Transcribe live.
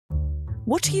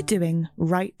What are you doing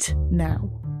right now?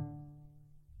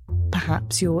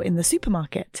 Perhaps you're in the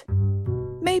supermarket.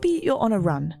 Maybe you're on a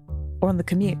run or on the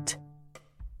commute.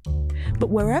 But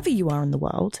wherever you are in the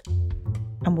world,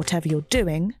 and whatever you're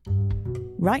doing,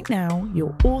 right now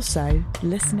you're also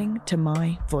listening to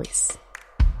my voice.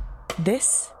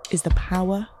 This is the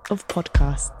power of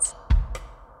podcasts.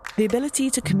 The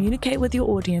ability to communicate with your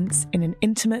audience in an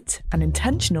intimate and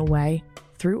intentional way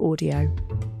through audio.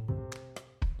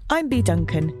 I'm Bea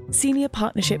Duncan, Senior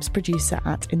Partnerships Producer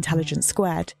at Intelligence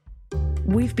Squared.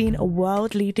 We've been a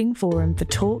world-leading forum for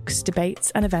talks,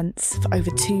 debates and events for over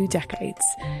 2 decades.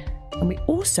 And we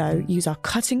also use our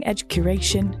cutting-edge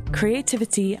curation,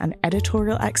 creativity and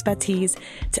editorial expertise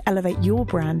to elevate your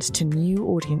brand to new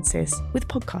audiences with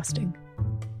podcasting.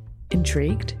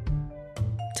 Intrigued?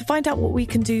 To find out what we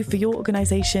can do for your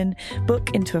organisation,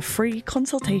 book into a free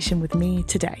consultation with me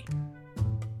today.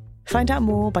 Find out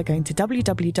more by going to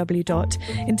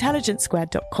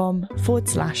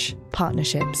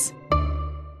www.intelligencesquared.com/partnerships.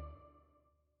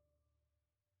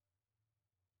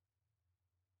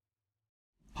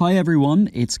 Hi everyone,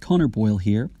 it's Connor Boyle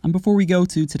here, and before we go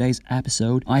to today's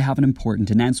episode, I have an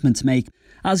important announcement to make.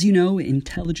 As you know,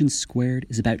 Intelligence Squared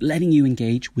is about letting you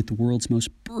engage with the world's most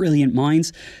brilliant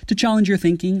minds to challenge your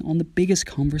thinking on the biggest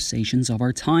conversations of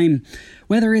our time.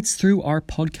 Whether it's through our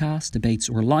podcast, debates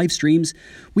or live streams,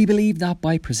 we believe that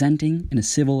by presenting in a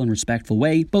civil and respectful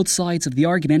way both sides of the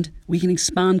argument, we can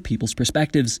expand people's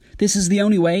perspectives. This is the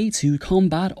only way to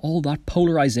combat all that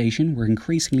polarisation we're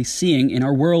increasingly seeing in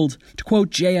our world. To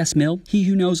quote J.S. Mill, he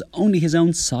who knows only his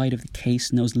own side of the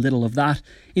case knows little of that.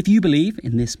 If you believe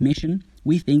in this mission,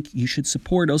 we think you should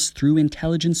support us through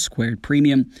Intelligence Squared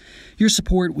Premium. Your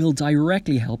support will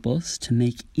directly help us to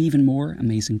make even more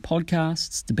amazing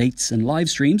podcasts, debates and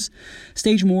live streams,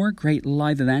 stage more great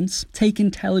live events, take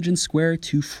Intelligence Squared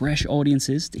to fresh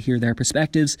audiences to hear their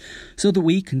perspectives, so that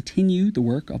we continue the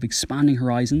work of expanding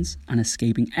horizons and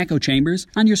escaping echo chambers,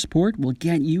 and your support will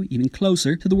get you even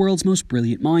closer to the world's most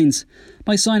brilliant minds.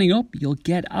 By signing up, you'll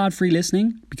get ad-free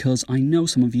listening, because I know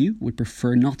some of you would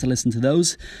prefer not to listen to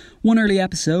those. 1 early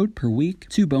episode per week,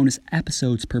 2 bonus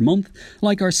episodes per month,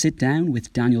 like our sit-down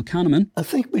with Daniel Kahneman. I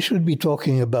think we should be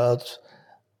talking about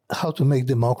how to make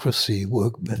democracy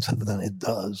work better than it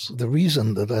does. The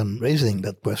reason that I'm raising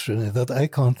that question is that I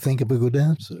can't think of a good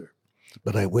answer.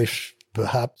 But I wish,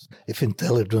 perhaps, if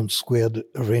Intelligence Squared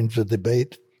arranged a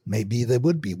debate, maybe there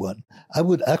would be one. I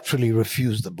would actually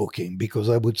refuse the booking because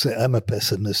I would say I'm a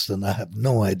pessimist and I have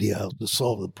no idea how to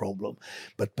solve the problem.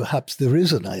 But perhaps there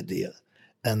is an idea.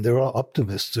 And there are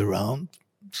optimists around,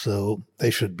 so they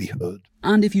should be heard.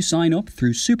 And if you sign up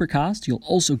through Supercast, you'll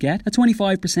also get a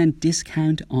 25%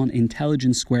 discount on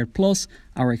Intelligence Squared Plus,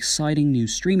 our exciting new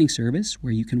streaming service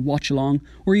where you can watch along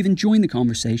or even join the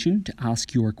conversation to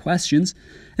ask your questions,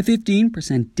 a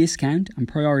 15% discount and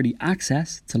priority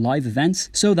access to live events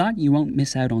so that you won't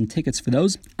miss out on tickets for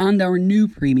those, and our new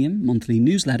premium monthly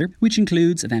newsletter, which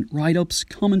includes event write-ups,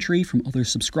 commentary from other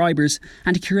subscribers,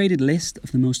 and a curated list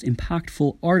of the most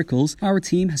impactful articles our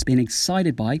team has been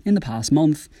excited by in the past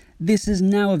month. This is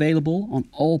now available on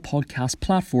all podcast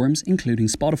platforms, including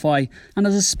Spotify. And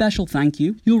as a special thank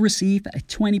you, you'll receive a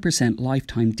 20%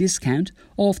 lifetime discount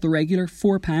off the regular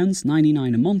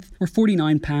 £4.99 a month or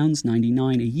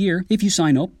 £49.99 a year if you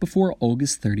sign up before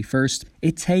August 31st.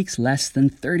 It takes less than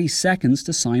 30 seconds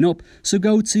to sign up, so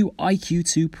go to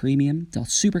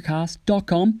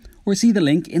iq2premium.supercast.com or see the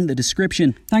link in the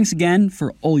description. Thanks again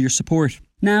for all your support.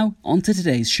 Now, on to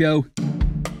today's show.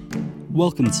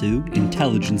 Welcome to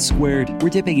Intelligence Squared. We're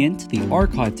dipping into the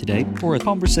archive today for a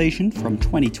conversation from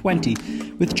 2020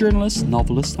 with journalist,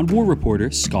 novelist and war reporter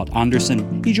Scott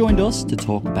Anderson. He joined us to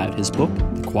talk about his book,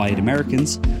 The Quiet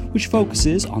Americans, which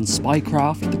focuses on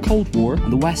spycraft, the Cold War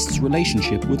and the West's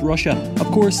relationship with Russia. Of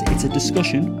course, it's a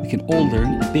discussion we can all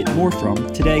learn a bit more from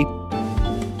today.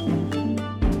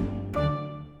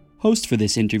 Host for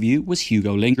this interview was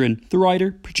Hugo Lindgren, the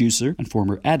writer, producer and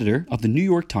former editor of the New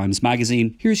York Times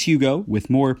Magazine. Here's Hugo with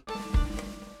more.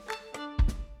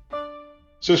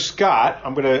 So Scott,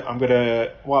 I'm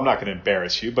not gonna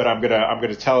embarrass you, but I'm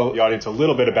gonna tell the audience a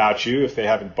little bit about you if they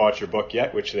haven't bought your book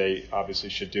yet, which they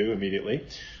obviously should do immediately.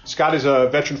 Scott is a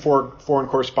veteran foreign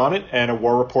correspondent and a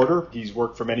war reporter. He's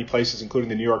worked for many places, including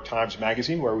the New York Times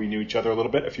Magazine, where we knew each other a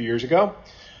little bit a few years ago.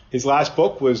 His last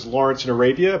book was Lawrence in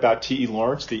Arabia, about T.E.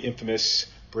 Lawrence, the infamous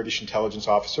British intelligence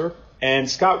officer. And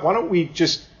Scott, why don't we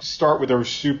just start with a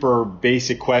super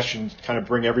basic question, kind of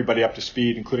bring everybody up to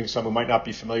speed, including some who might not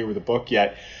be familiar with the book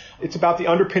yet. It's about the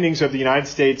underpinnings of the United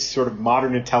States sort of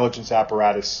modern intelligence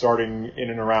apparatus starting in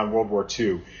and around World War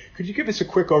II. Could you give us a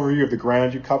quick overview of the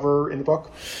ground you cover in the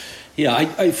book? Yeah,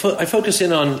 I focus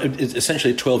in on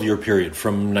essentially a 12-year period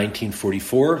from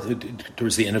 1944,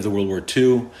 towards the end of the World War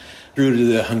II, through to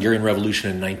the Hungarian Revolution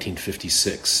in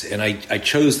 1956. And I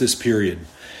chose this period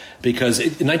because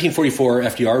in 1944,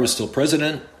 FDR was still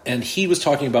president, and he was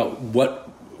talking about what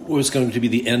was going to be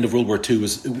the end of World War II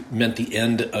meant the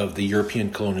end of the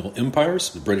European colonial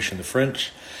empires, the British and the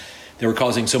French. They were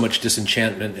causing so much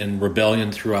disenchantment and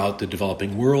rebellion throughout the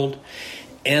developing world.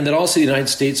 And that also the United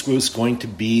States was going to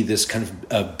be this kind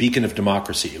of beacon of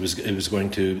democracy. It was going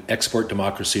to export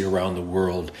democracy around the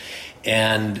world.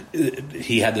 And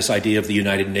he had this idea of the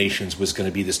United Nations was going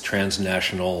to be this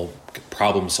transnational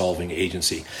problem-solving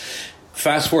agency.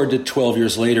 Fast forward to 12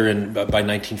 years later, and by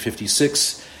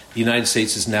 1956, the United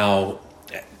States is now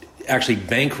actually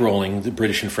bankrolling the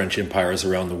British and French empires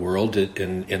around the world,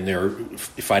 and they're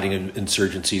fighting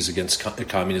insurgencies against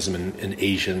communism in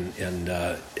Asia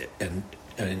and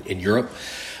in Europe,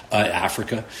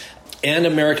 Africa. And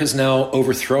America's now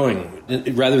overthrowing,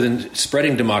 rather than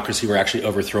spreading democracy, we're actually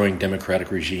overthrowing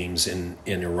democratic regimes in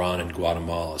Iran and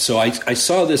Guatemala. So I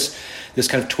saw this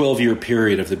kind of 12-year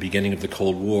period of the beginning of the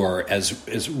Cold War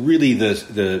as really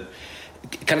the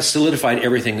kind of solidified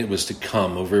everything that was to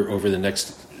come over the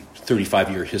next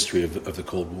 35-year history of the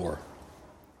Cold War.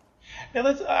 Now,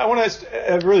 I want to ask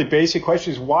a really basic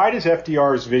question: is why does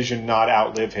FDR's vision not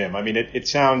outlive him? I mean, it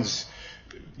sounds,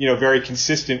 very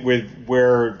consistent with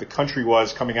where the country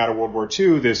was coming out of World War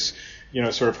II. This,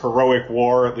 sort of heroic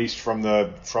war, at least from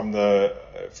the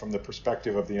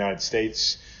perspective of the United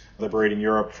States, liberating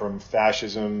Europe from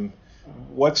fascism.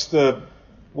 What's the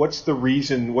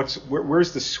reason?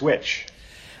 Where's the switch?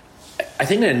 I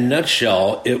think in a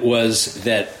nutshell, it was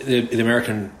that the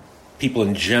American people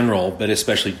in general, but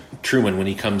especially Truman, when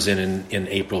he comes in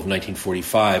April of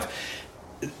 1945,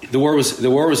 the war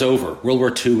was over. World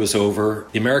War II was over.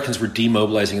 The Americans were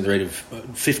demobilizing at the rate of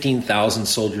 15,000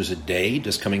 soldiers a day,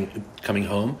 just coming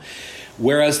home,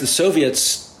 whereas the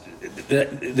Soviets,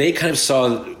 they kind of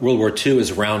saw World War II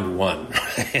as round one,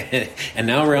 and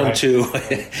now round two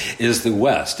is the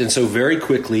West. And so very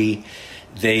quickly,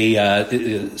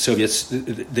 the Soviets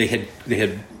they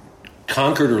had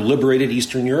conquered or liberated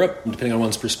Eastern Europe, depending on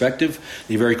one's perspective.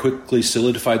 They very quickly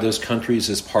solidified those countries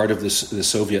as part of the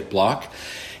Soviet bloc.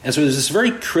 And so there's this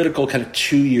very critical kind of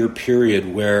 2-year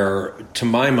period where, to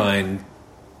my mind,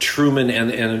 Truman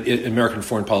and American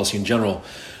foreign policy in general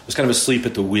was kind of asleep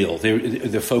at the wheel.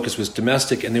 The focus was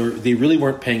domestic, and they really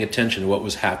weren't paying attention to what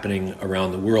was happening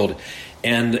around the world,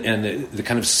 and the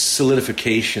kind of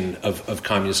solidification of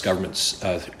communist governments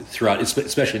throughout,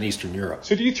 especially in Eastern Europe.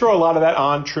 So do you throw a lot of that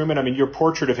on Truman? I mean, your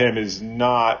portrait of him is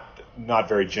not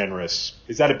very generous.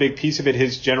 Is that a big piece of it?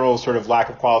 His general sort of lack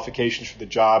of qualifications for the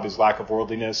job, his lack of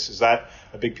worldliness, is that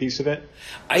a big piece of it?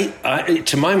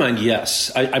 To my mind,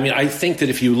 yes. I think that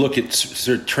if you look at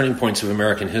sort of turning points of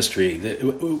American history,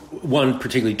 one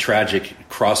particularly tragic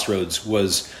crossroads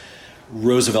was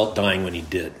Roosevelt dying when he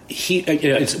did.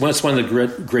 It's one of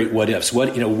the great what ifs.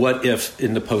 What if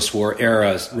in the post-war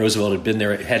era Roosevelt had been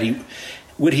there?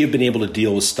 Would he have been able to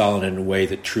deal with Stalin in a way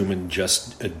that Truman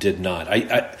just did not?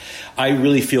 I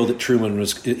really feel that Truman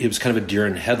was kind of a deer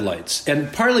in headlights.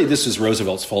 And partly this is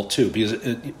Roosevelt's fault too,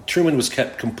 because Truman was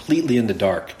kept completely in the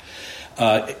dark.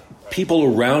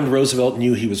 People around Roosevelt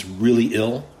knew he was really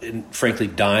ill and frankly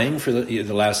dying for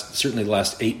the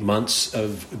last 8 months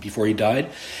before he died.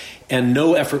 And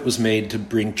no effort was made to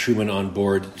bring Truman on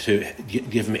board to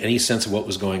give him any sense of what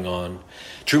was going on.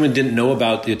 Truman didn't know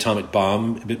about the atomic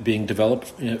bomb being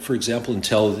developed, for example,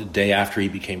 until the day after he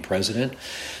became president.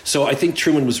 So I think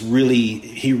Truman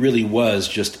really was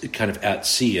just kind of at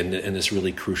sea in this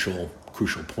really crucial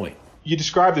point. You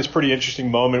described this pretty interesting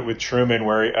moment with Truman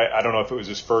where I don't know if it was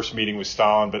his first meeting with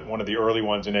Stalin, but one of the early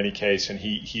ones in any case, and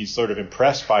he's sort of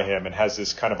impressed by him and has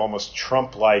this kind of almost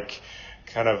Trump-like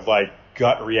kind of like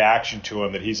gut reaction to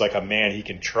him that he's like a man he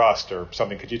can trust or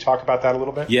something. Could you talk about that a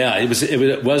little bit? Yeah, it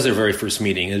was their very first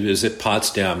meeting. It was at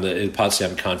Potsdam, the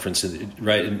Potsdam Conference,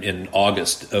 in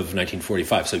August of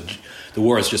 1945. So the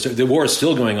war is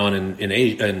still going on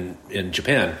in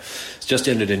Japan. It's just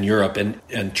ended in Europe,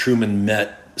 and Truman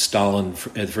met Stalin for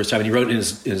the first time, and he wrote in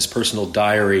his personal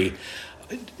diary,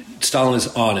 Stalin is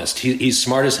honest. He's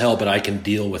smart as hell, but I can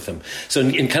deal with him. So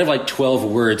in kind of like 12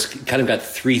 words, kind of got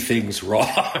 3 things wrong.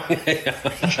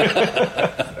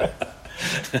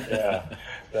 Yeah,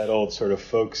 that old sort of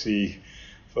folksy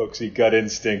folksy gut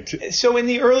instinct. So in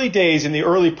the early days, in the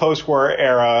early post-war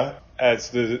era, as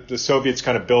the Soviets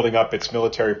kind of building up its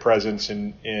military presence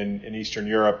in Eastern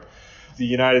Europe, the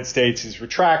United States is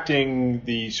retracting,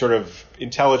 the sort of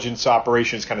intelligence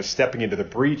operations kind of stepping into the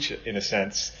breach in a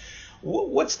sense.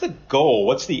 What's the goal?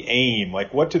 What's the aim?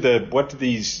 Like, what do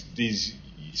these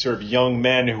sort of young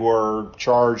men who are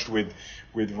charged with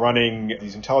running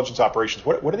these intelligence operations,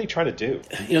 what are they trying to do?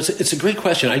 It's a great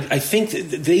question. I think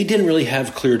that they didn't really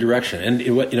have clear direction.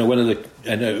 And one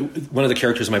of the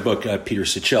characters in my book, Peter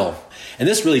Sichel, and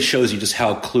this really shows you just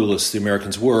how clueless the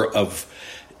Americans were of.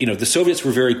 The Soviets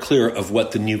were very clear of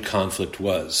what the new conflict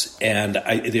was. And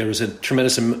there was a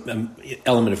tremendous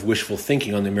element of wishful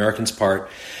thinking on the Americans' part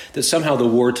that somehow the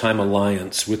wartime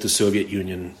alliance with the Soviet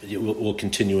Union will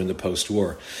continue in the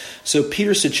post-war. So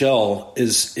Peter Sichel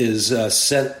is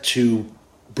sent to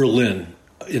Berlin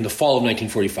in the fall of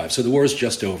 1945. So the war is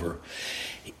just over.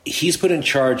 He's put in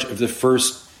charge of the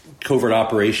first covert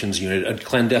operations unit, a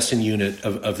clandestine unit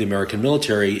of the American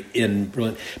military in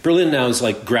Berlin. Berlin now is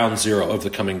like ground zero of the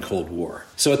coming Cold War.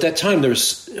 So at that time,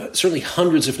 there's certainly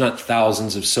hundreds, if not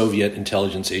thousands, of Soviet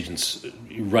intelligence agents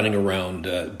running around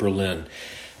Berlin.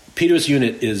 Peter's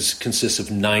unit consists of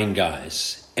 9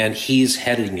 guys, and he's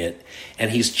heading it,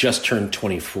 and he's just turned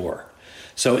 24.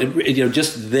 So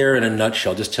just there in a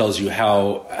nutshell, just tells you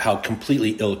how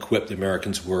completely ill-equipped the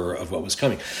Americans were of what was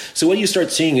coming. So what you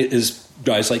start seeing is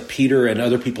guys like Peter and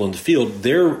other people in the field.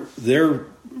 They're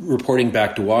reporting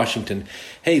back to Washington,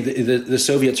 hey, the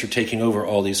Soviets are taking over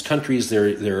all these countries.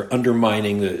 They're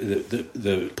undermining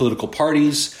the political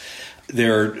parties.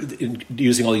 They're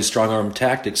using all these strong-arm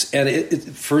tactics,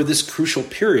 and for this crucial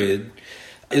period.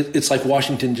 It's like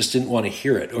Washington just didn't want to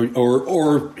hear it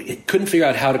or couldn't figure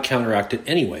out how to counteract it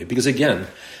anyway, because, again,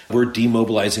 we're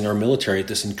demobilizing our military at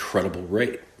this incredible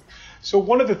rate. So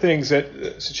one of the things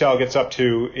that Sichel gets up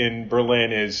to in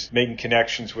Berlin is making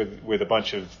connections with a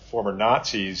bunch of former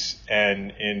Nazis,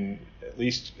 and in at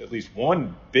least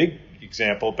one big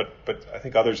example, but I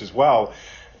think others as well,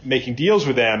 making deals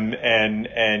with them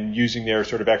and using their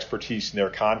sort of expertise and their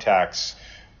contacts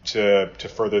to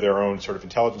further their own sort of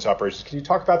intelligence operations. Can you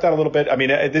talk about that a little bit? I mean,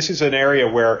 this is an area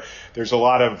where there's a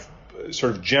lot of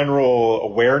sort of general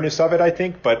awareness of it, I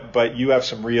think, but you have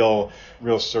some real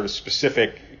sort of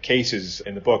specific cases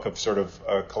in the book of sort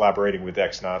of collaborating with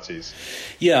ex-Nazis.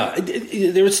 Yeah,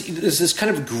 there's this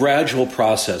kind of gradual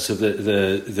process of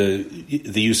the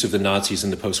use of the Nazis in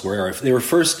the post-war era. They were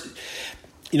first.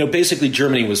 Basically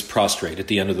Germany was prostrate at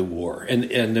the end of the war.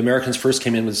 And the Americans first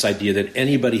came in with this idea that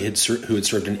anybody who had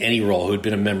served in any role, who had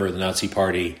been a member of the Nazi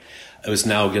Party, was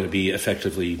now going to be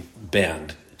effectively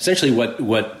banned. Essentially what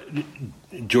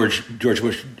George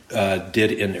Bush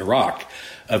did in Iraq,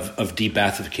 of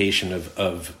de-Baathification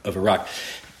of Iraq,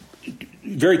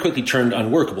 very quickly turned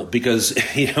unworkable, because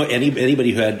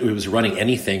anybody who was running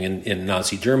anything in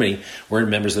Nazi Germany were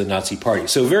members of the Nazi Party.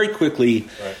 So very quickly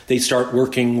they start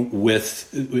working with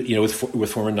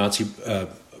former Nazi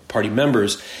Party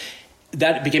members.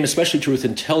 That became especially true with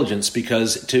intelligence,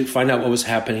 because to find out what was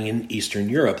happening in Eastern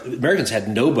Europe, Americans had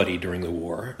nobody during the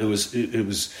war who was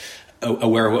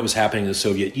aware of what was happening in the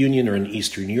Soviet Union or in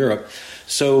Eastern Europe.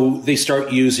 So they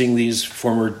start using these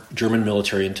former German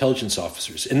military intelligence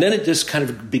officers. And then it just kind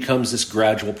of becomes this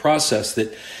gradual process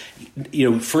that,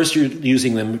 first you're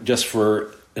using them just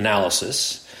for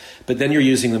analysis, but then you're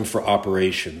using them for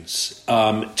operations,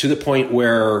 to the point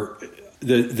where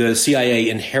the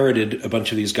CIA inherited a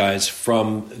bunch of these guys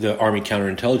from the Army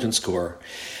Counterintelligence Corps.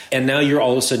 And now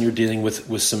all of a sudden you're dealing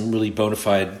with some really bona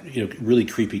fide, really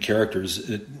creepy characters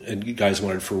and guys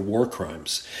wanted for war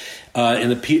crimes. In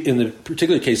the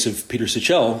particular case of Peter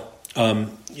Sichel,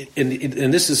 and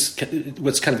this is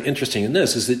what's kind of interesting in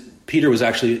this, is that Peter was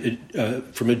actually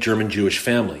from a German Jewish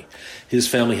family. His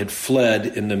family had fled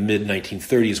in the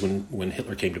mid-1930s when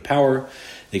Hitler came to power.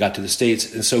 They got to the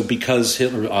States, and so because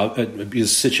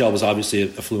Sichel was obviously a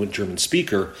fluent German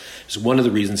speaker, it was one of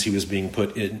the reasons he was being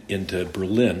put into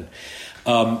Berlin.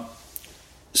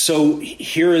 So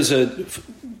here is one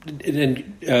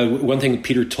thing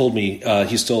Peter told me.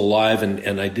 He's still alive,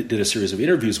 and I did a series of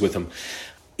interviews with him.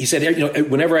 He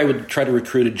said, whenever I would try to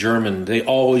recruit a German, they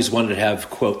always wanted to have,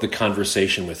 quote, the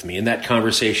conversation with me. And that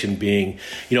conversation being,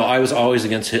 I was always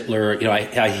against Hitler.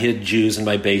 I hid Jews in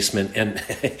my basement. And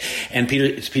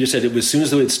Peter said, as soon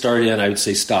as they would start in, I would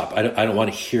say, stop. I don't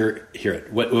want to hear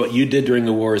it. What you did during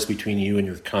the war is between you and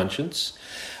your conscience.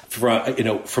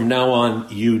 From now on,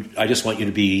 I just want you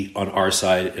to be on our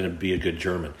side and be a good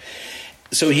German.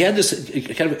 So he had this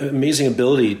kind of amazing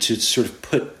ability to sort of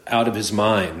put out of his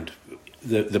mind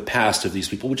the past of these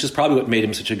people, which is probably what made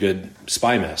him such a good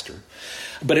spy master.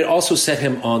 But it also set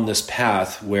him on this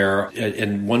path where,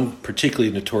 in one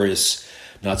particularly notorious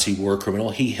Nazi war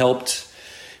criminal,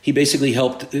 he basically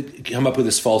helped come up with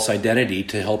this false identity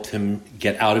to help him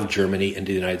get out of Germany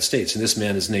into the United States. And this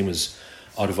man, his name was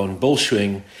Otto von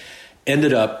Bolschwing,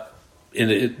 ended up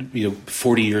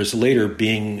 40 years later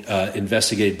being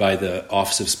investigated by the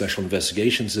Office of Special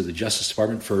Investigations of the Justice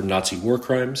Department for Nazi war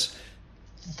crimes.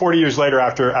 40 years later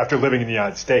after living in the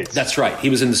United States. That's right. He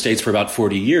was in the States for about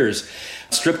 40 years.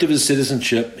 Stripped of his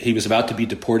citizenship, he was about to be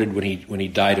deported when he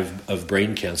died of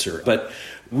brain cancer. But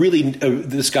really,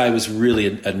 this guy was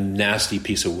really a nasty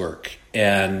piece of work.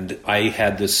 And I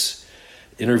had this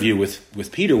interview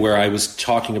with Peter where I was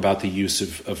talking about the use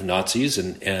of Nazis,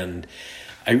 and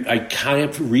I kind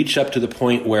of reached up to the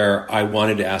point where I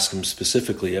wanted to ask him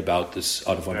specifically about this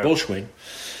Otto von Bolschwing,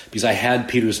 because I had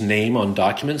Peter's name on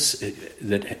documents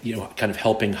that, kind of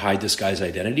helping hide this guy's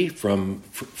identity from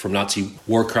Nazi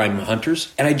war crime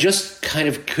hunters. And I just kind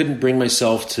of couldn't bring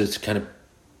myself to kind of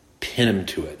pin him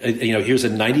to it. Here's a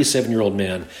 97-year-old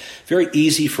man. Very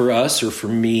easy for us, or for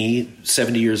me,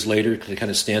 70 years later, to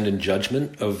kind of stand in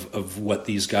judgment of what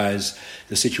these guys,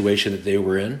 the situation that they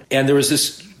were in. And there was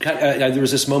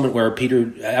this moment where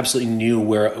Peter absolutely knew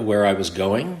where I was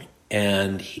going,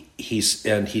 and he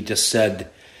just said,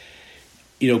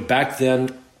 back then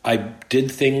I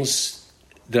did things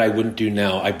that I wouldn't do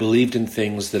now. I believed in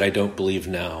things that I don't believe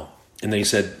now. And then he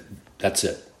said, "That's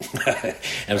it." And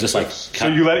I was just like, so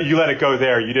you let it go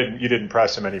there. You didn't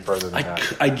press him any further than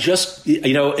that. I just,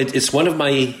 it's one of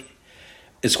my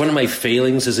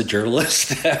failings as a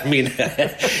journalist. I mean,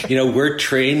 we're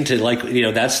trained to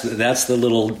that's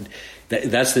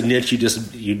the niche.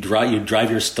 You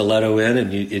drive your stiletto in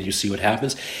and you see what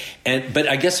happens. But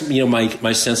I guess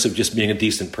my sense of just being a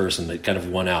decent person that kind of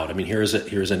won out. I mean, here's a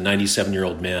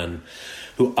 97-year-old man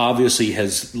who obviously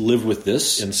has lived with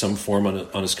this in some form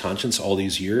on his conscience all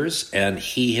these years, and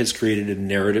he has created a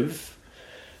narrative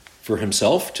for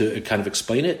himself to kind of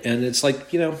explain it. And it's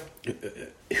like,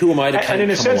 who am I to kind of come along? And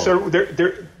in a sense,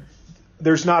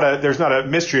 there's not a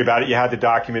mystery about it. You had the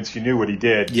documents, you knew what he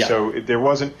did. Yeah. So there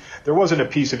wasn't a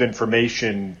piece of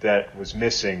information that was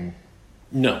missing.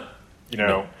 No.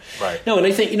 No. Right. No, and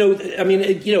I think,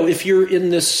 if you're in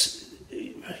this,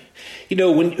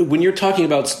 when you're talking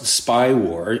about spy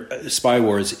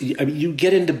wars, you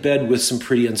get into bed with some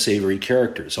pretty unsavory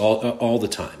characters all the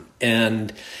time.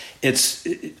 And I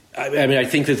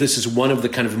think that this is one of the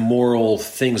kind of moral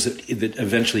things that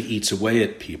eventually eats away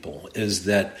at people, is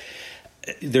that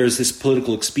there's this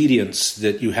political expedience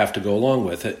that you have to go along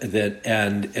with,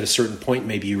 and at a certain point,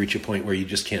 maybe you reach a point where you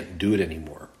just can't do it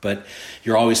anymore. But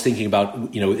you're always thinking about,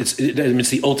 it's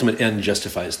the ultimate end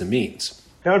justifies the means.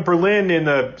 Now in Berlin in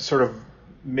the sort of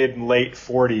mid and late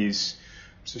 40s,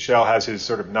 Seychelles has his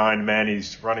sort of 9 men.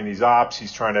 He's running these ops.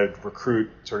 He's trying to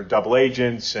recruit sort of double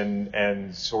agents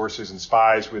and sources and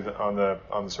spies on the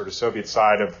sort of Soviet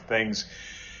side of things.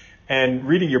 And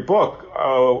reading your book,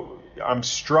 I'm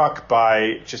struck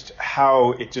by just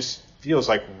how it just feels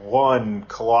like one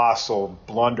colossal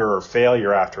blunder or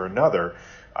failure after another.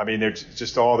 I mean, there's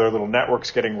just all their little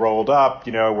networks getting rolled up,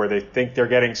 where they think they're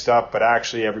getting stuff, but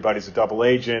actually everybody's a double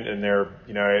agent, and they're,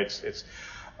 it's.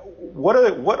 What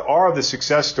are the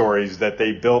success stories that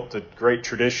they built the great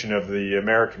tradition of the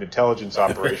American intelligence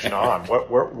operation on?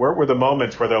 Where were the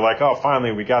moments where they're like, oh,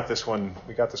 finally we got this one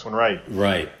right?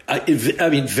 Right. I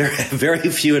mean, very very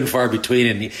few and far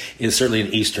between, certainly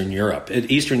in Eastern Europe.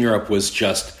 Eastern Europe was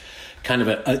just kind of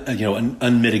an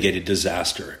unmitigated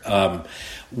disaster.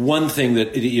 One thing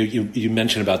that you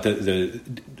mentioned about it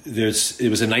was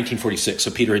in 1946. So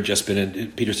Peter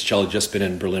Seychelles had just been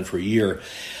in Berlin for a year.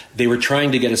 They were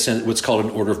trying to get what's called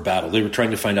an order of battle. They were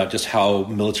trying to find out just how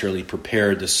militarily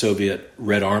prepared the Soviet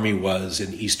Red Army was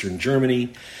in Eastern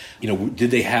Germany.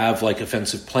 Did they have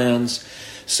offensive plans?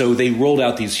 So they rolled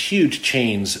out these huge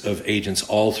chains of agents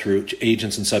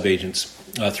agents and sub-agents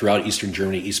throughout Eastern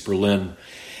Germany, East Berlin.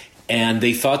 And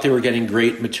they thought they were getting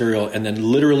great material, and then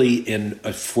literally in a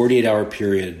 48-hour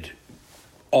period,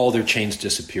 all their chains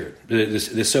disappeared.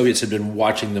 The Soviets had been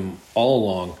watching them all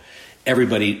along.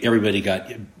 Everybody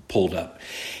got pulled up,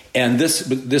 and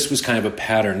this was kind of a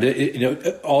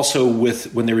pattern. Also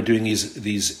with when they were doing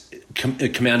these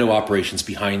commando operations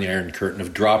behind the Iron Curtain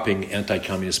of dropping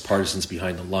anti-communist partisans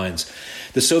behind the lines,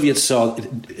 the Soviets saw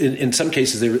in some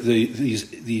cases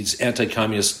these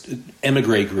anti-communist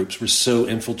emigre groups were so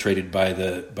infiltrated by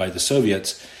the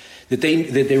Soviets that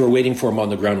they were waiting for them on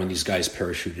the ground when these guys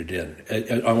parachuted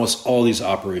in. Almost all these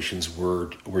operations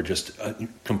were just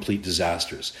complete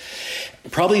disasters.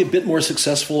 Probably a bit more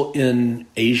successful in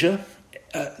Asia,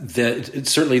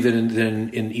 certainly than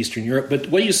in Eastern Europe. But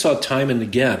what you saw time and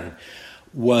again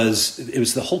was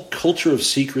the whole culture of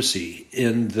secrecy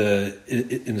in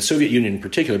the Soviet Union in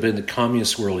particular, but in the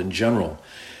communist world in general.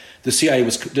 The CIA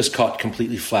was just caught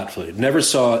completely flat-footed. Never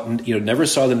saw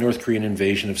the North Korean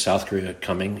invasion of South Korea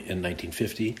coming in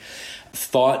 1950.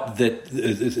 Thought that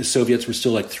the Soviets were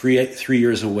still like three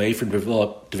years away from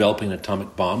developing an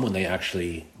atomic bomb when they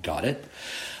actually got it.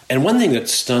 And one thing that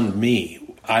stunned me,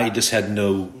 I just had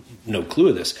no clue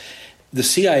of this. The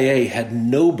CIA had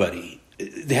nobody.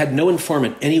 They had no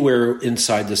informant anywhere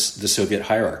inside the Soviet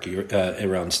hierarchy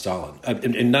around Stalin,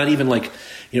 and not even like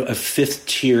a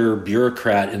fifth-tier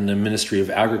bureaucrat in the Ministry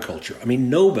of Agriculture. I mean,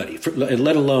 nobody,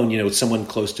 let alone someone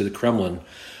close to the Kremlin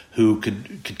who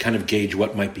could kind of gauge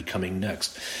what might be coming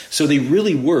next. So they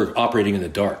really were operating in the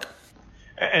dark.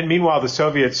 And meanwhile, the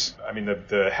Soviets, I mean,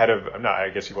 the head of, I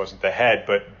guess he wasn't the head,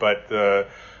 but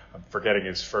I'm forgetting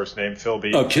his first name,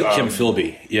 Philby. Oh, Kim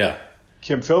Philby, yeah.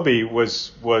 Kim Philby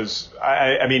was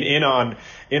in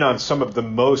on some of the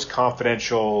most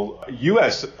confidential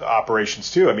U.S.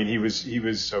 operations too. I mean, he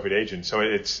was Soviet agent, so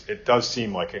it does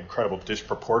seem like incredibly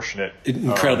disproportionate.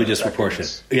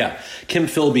 Yeah, Kim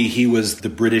Philby, he was the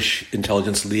British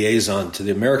intelligence liaison to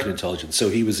the American intelligence, so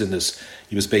he was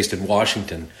based in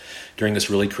Washington during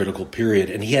this really critical period,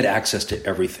 and he had access to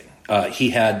everything. He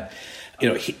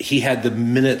had the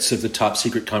minutes of the top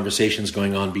secret conversations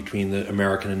going on between the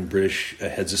American and British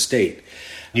heads of state,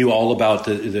 knew all about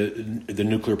the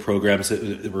nuclear programs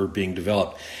that were being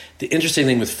developed. The interesting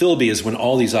thing with Philby is when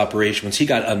all these operations, once he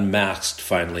got unmasked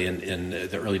finally in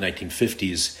the early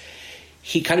 1950s,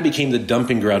 he kind of became the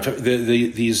dumping ground for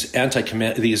these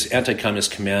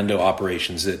anti-communist commando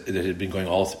operations that had been going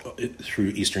all through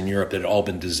Eastern Europe that had all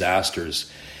been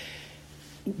disasters.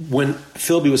 When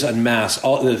Philby was unmasked,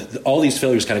 all these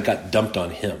failures kind of got dumped on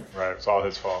him. Right, it's all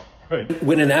his fault. Right.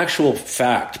 When in actual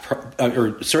fact,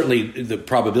 or certainly the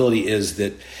probability is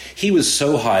that he was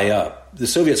so high up, the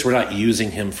Soviets were not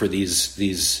using him for these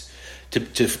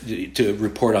to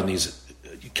report on these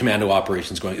commando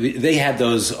operations going. They had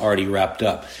those already wrapped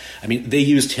up. I mean, they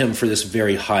used him for this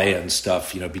very high end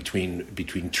stuff,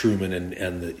 between Truman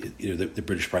and the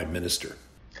British Prime Minister.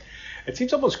 It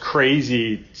seems almost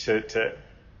crazy to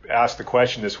ask the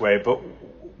question this way, but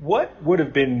what would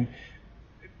have been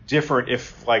different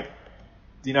if, like,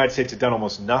 the United States had done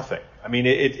almost nothing? I mean,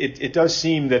 it does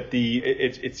seem that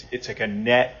it's like a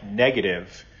net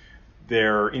negative,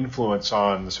 their influence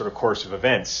on the sort of course of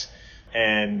events.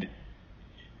 And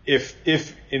if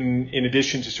in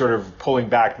addition to sort of pulling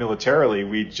back militarily,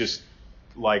 we just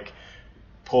like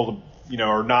pulled,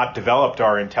 or not developed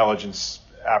our intelligence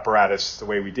apparatus the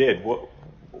way we did, what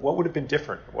would have been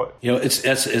different?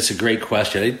 It's a great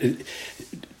question.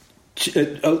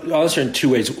 I'll answer in two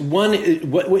ways. One,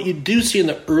 what you do see in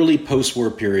the early post-war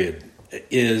period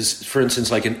is, for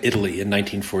instance, like in Italy in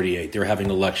 1948, they were having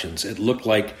elections. It looked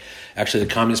like actually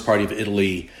the Communist Party of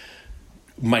Italy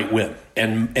might win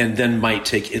and then might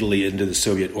take Italy into the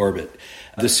Soviet orbit.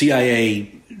 The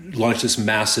CIA launched this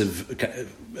massive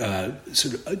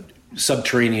sort of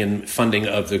subterranean funding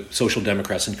of the Social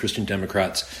Democrats and Christian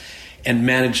Democrats and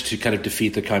managed to kind of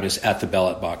defeat the communists at the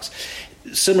ballot box.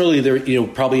 Similarly, there,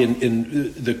 probably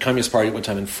in the Communist Party at one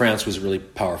time in France was really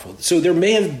powerful. So there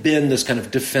may have been this kind of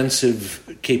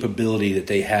defensive capability that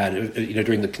they had,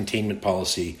 during the containment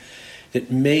policy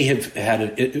that may have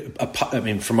had,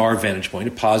 from our vantage point,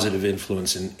 a positive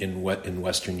influence in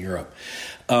Western Europe.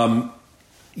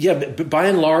 But by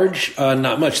and large,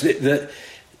 not much.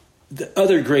 The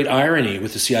other great irony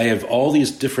with the CIA of all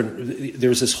these different, there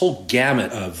was this whole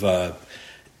gamut of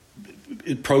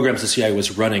programs the CIA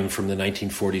was running from the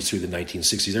 1940s through the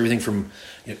 1960s. Everything from,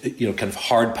 kind of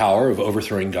hard power of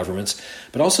overthrowing governments,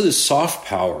 but also this soft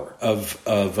power of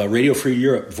Radio Free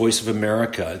Europe, Voice of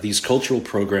America, these cultural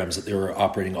programs that they were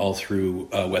operating all through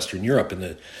Western Europe in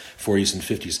the 40s and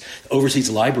 50s. The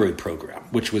Overseas Library Program,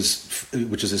 which was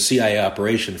a CIA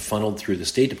operation funneled through the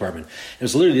State Department. It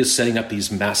was literally just setting up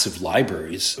these massive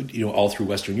libraries, all through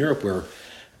Western Europe where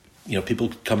people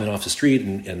could come in off the street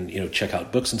and check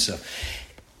out books and stuff.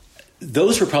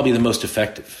 Those were probably the most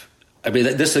effective. I mean,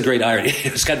 this is a great irony.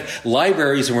 It's kind of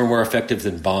libraries were more effective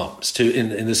than bombs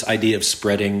in this idea of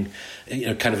spreading,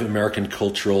 kind of American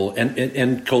cultural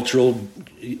and cultural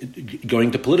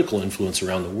going to political influence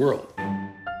around the world.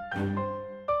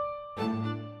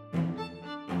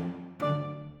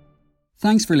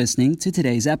 Thanks for listening to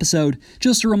today's episode.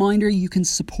 Just a reminder, you can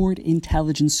support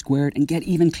Intelligence Squared and get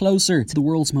even closer to the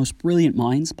world's most brilliant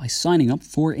minds by signing up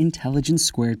for Intelligence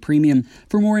Squared Premium.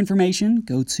 For more information,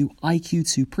 go to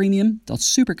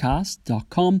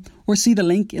iq2premium.supercast.com or see the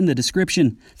link in the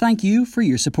description. Thank you for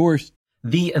your support.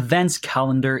 The events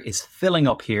calendar is filling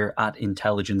up here at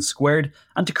Intelligence Squared,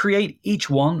 and to create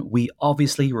each one, we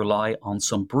obviously rely on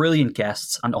some brilliant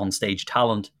guests and onstage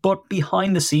talent. But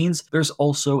behind the scenes, there's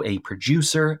also a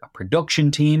producer, a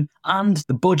production team, and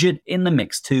the budget in the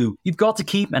mix too. You've got to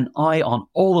keep an eye on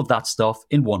all of that stuff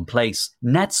in one place.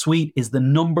 NetSuite is the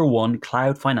 #1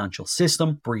 cloud financial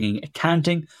system, bringing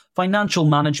accounting, financial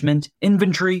management,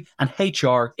 inventory, and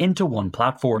HR into one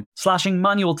platform, slashing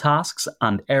manual tasks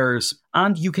and errors.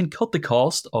 And you can cut the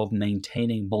cost of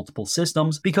maintaining multiple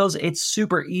systems because it's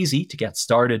super easy to get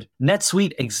started.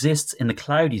 NetSuite exists in the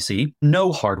cloud, you see,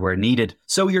 no hardware needed,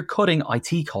 so you're cutting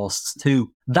IT costs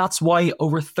too. That's why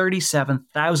over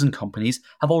 37,000 companies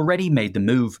have already made the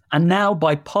move. And now,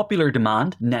 by popular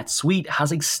demand, NetSuite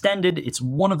has extended its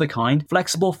one-of-a-kind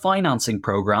flexible financing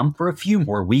program for a few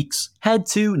more weeks. Head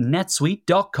to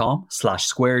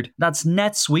netsuite.com/squared. That's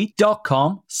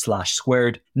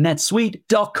netsuite.com/squared.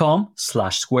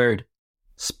 netsuite.com/squared.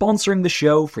 Sponsoring the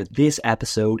show for this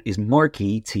episode is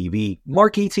Marquee TV.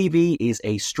 Marquee TV is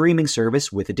a streaming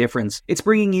service with a difference. It's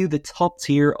bringing you the top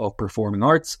tier of performing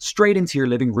arts straight into your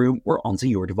living room or onto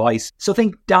your device. So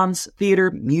think dance, theatre,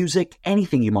 music,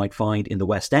 anything you might find in the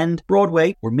West End,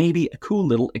 Broadway, or maybe a cool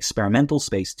little experimental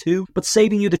space too, but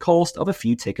saving you the cost of a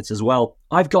few tickets as well.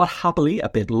 I've got happily a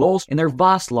bit lost in their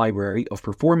vast library of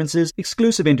performances,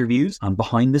 exclusive interviews, and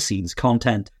behind-the-scenes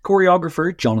content.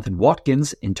 Choreographer Jonathan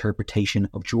Watkins' interpretation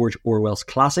of George Orwell's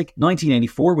classic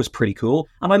 1984 was pretty cool,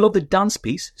 and I love the dance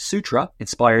piece Sutra,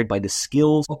 inspired by the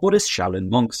skills of Buddhist Shaolin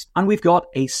monks. And we've got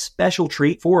a special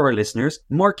treat for our listeners.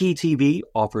 Marquee TV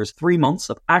offers 3 months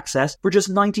of access for just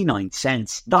 99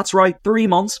 cents. That's right, 3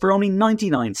 months for only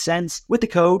 99 cents. With the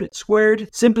code SQUARED,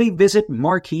 simply visit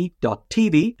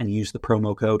marquee.tv and use the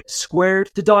promo code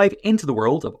SQUARED to dive into the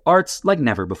world of arts like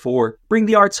never before. Bring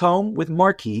the arts home with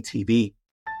Marquee TV.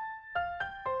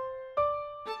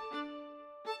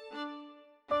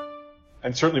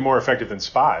 And certainly more effective than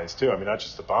Spies too. I mean, not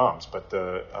just the bombs, but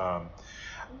the.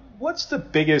 What's the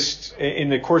biggest in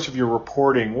the course of your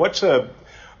reporting? What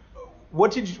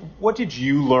did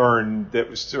you learn that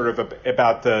was sort of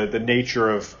about the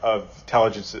nature of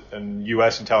intelligence and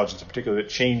U.S. intelligence in particular that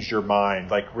changed your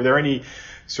mind? Like, were there any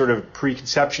sort of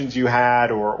preconceptions you had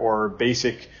or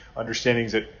basic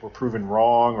understandings that were proven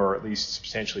wrong or at least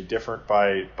substantially different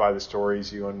by the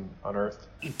stories you unearthed?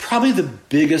 Probably the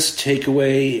biggest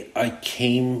takeaway I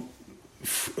came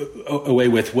away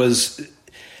with was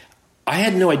I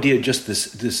had no idea just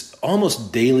this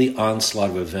almost daily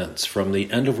onslaught of events from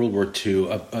the end of World War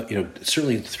II,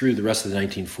 certainly through the rest of the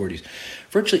 1940s.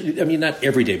 Virtually, I mean, not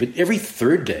every day, but every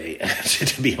third day,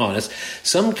 to be honest,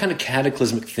 some kind of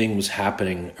cataclysmic thing was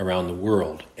happening around the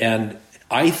world. And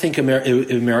I think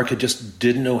America just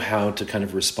didn't know how to kind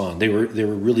of respond. They were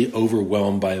really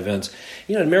overwhelmed by events.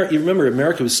 You remember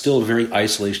America was still a very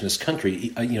isolationist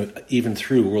country, even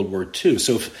through World War II.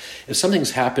 So if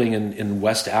something's happening in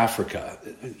West Africa,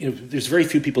 there's very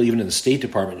few people even in the State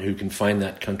Department who can find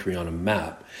that country on a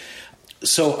map.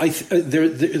 So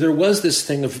there was this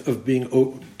thing of being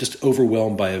just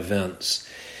overwhelmed by events.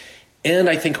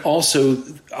 And I think also,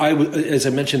 as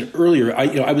I mentioned earlier,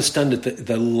 I was stunned at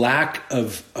the lack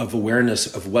of awareness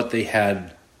of what they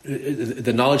had,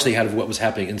 the knowledge they had of what was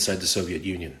happening inside the Soviet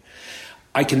Union.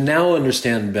 I can now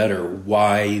understand better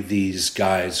why these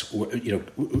guys,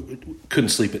 couldn't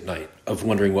sleep at night of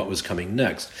wondering what was coming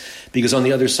next, because on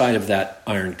the other side of that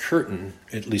Iron Curtain,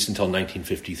 at least until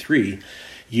 1953,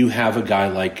 you have a guy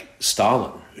like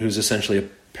Stalin, who's essentially a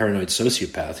paranoid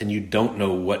sociopath, and you don't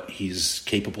know what he's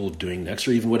capable of doing next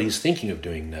or even what he's thinking of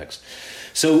doing next.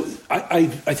 So I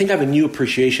think I have a new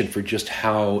appreciation for just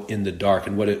how in the dark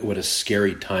and what a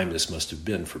scary time this must have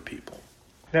been for people.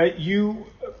 Now, you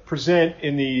present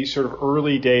in the sort of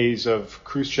early days of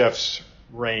Khrushchev's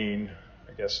reign,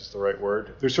 I guess is the right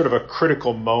word. There's sort of a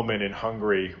critical moment in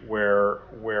Hungary where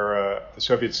the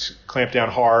Soviets clamped down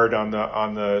hard on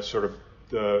the sort of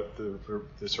the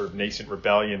sort of nascent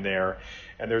rebellion there,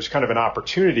 and there's kind of an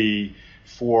opportunity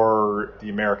for the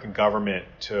American government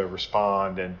to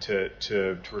respond and to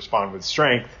respond with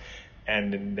strength,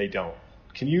 and then they don't.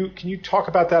 Can you talk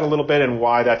about that a little bit and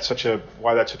why that's such a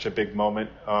big moment?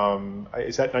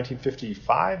 Is that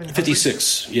 1955?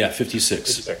 56. Yeah,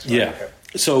 56. 56. Yeah. Okay.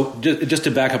 So just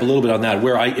to back up a little bit on that,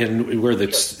 where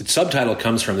the subtitle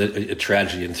comes from, a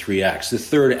tragedy in 3 acts. The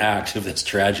third act of this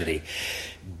tragedy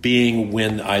being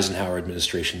when the Eisenhower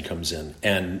administration comes in,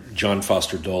 and John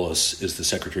Foster Dulles is the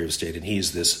Secretary of State, and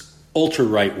he's this ultra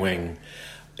right-wing,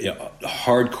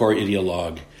 hardcore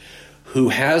ideologue who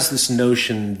has this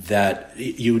notion that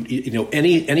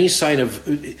any sign of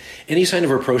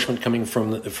rapprochement coming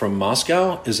from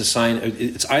Moscow is a sign.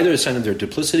 It's either a sign of their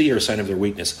duplicity or a sign of their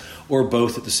weakness, or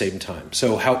both at the same time.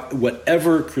 So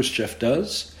whatever Khrushchev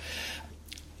does,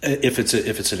 if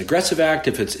it's an aggressive act,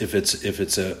 if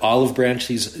it's an olive branch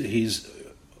he's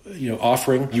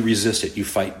offering, you resist it, you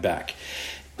fight back.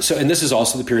 So, and this is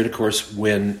also the period, of course,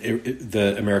 when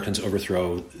the Americans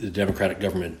overthrow the democratic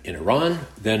government in Iran,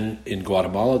 then in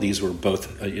Guatemala. These were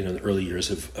both the early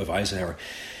years of Eisenhower.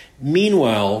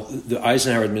 Meanwhile, the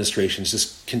Eisenhower administration is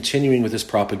just continuing with this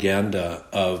propaganda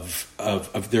of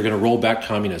they're going to roll back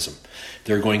communism.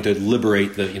 They're going to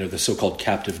liberate the so-called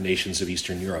captive nations of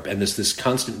Eastern Europe, and this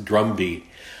constant drumbeat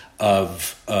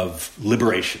of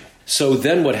liberation. So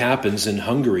then, what happens in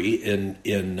Hungary in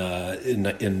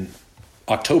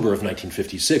October of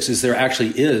 1956 is there actually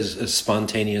is a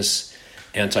spontaneous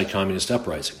anti-communist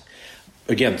uprising.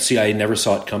 Again, CIA never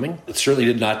saw it coming. It certainly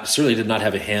did not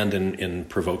have a hand in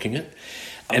provoking it,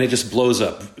 and it just blows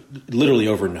up literally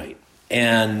overnight.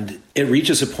 And it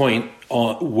reaches a point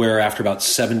where, after about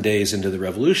 7 days into the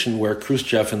revolution, where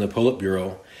Khrushchev and the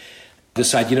Politburo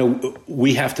decide,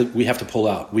 we have to pull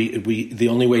out. We the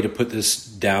only way to put this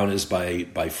down is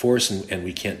by force, and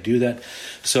we can't do that.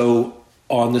 So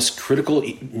on this critical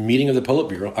meeting of the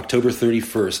Politburo, October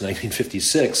 31st,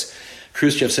 1956,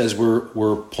 Khrushchev says,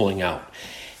 we're pulling out.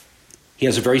 He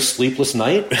has a very sleepless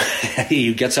night.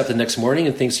 He gets up the next morning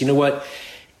and thinks, you know what?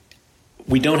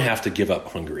 We don't have to give up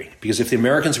Hungary, because if the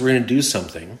Americans were going to do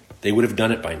something, they would have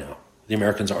done it by now. The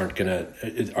Americans aren't going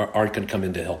to come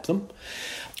in to help them.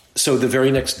 So the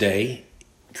very next day,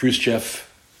 Khrushchev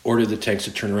ordered the tanks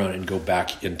to turn around and go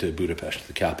back into Budapest,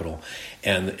 the capital,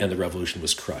 and the revolution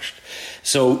was crushed.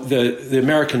 So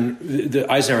the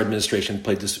Eisenhower administration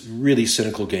played this really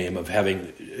cynical game of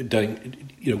having done,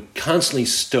 constantly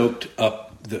stoked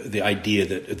up the idea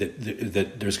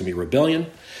that there's going to be rebellion.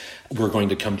 We're going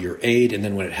to come to your aid, and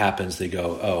then when it happens, they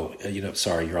go,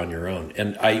 sorry, you're on your own.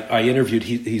 And I interviewed.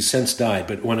 He's since died,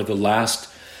 but one of the last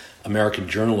American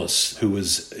journalists who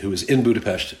was in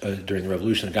Budapest during the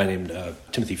revolution, a guy named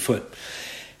Timothy Foote.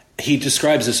 He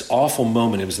describes this awful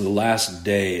moment. It was the last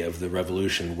day of the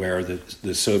revolution where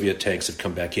the Soviet tanks have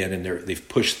come back in, and they've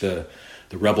pushed the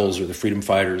rebels or the freedom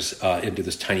fighters into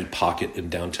this tiny pocket in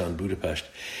downtown Budapest.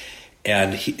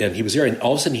 And he was there, and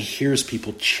all of a sudden he hears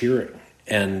people cheering,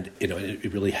 and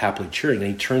really happily cheering.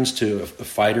 And he turns to a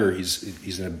fighter.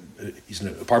 He's in an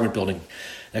apartment building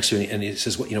next to him, and he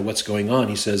says, what's going on?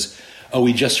 He says,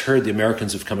 we just heard the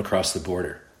Americans have come across the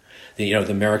border. The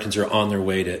Americans are on their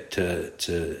way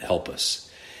to help us.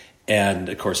 And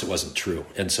of course it wasn't true.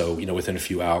 And so, within a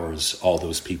few hours, all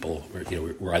those people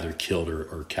were either killed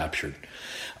or captured.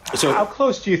 So how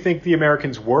close do you think the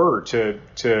Americans were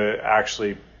to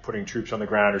actually putting troops on the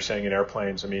ground or staying in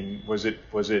airplanes? I mean, was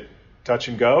it touch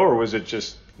and go, or was it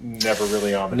just never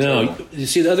really on the table? No, you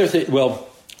see, the other thing,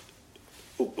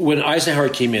 when Eisenhower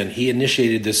came in, he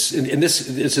initiated this, and this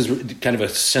is kind of a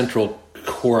central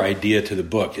core idea to the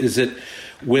book, is that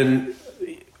when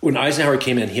Eisenhower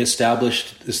came in, he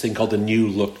established this thing called the New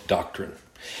Look Doctrine.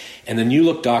 And the New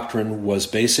Look Doctrine was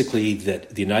basically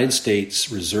that the United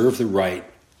States reserved the right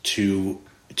to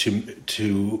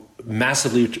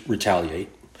massively retaliate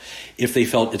if they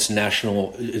felt its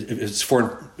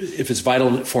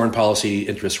vital foreign policy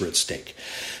interests were at stake.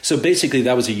 So basically,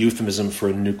 that was a euphemism for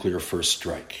a nuclear first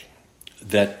strike.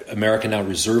 That America now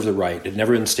reserved the right. It had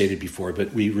never been stated before,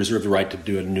 but we reserve the right to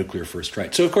do a nuclear first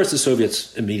strike. So of course, the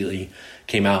Soviets immediately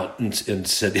came out and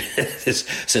said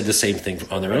the same thing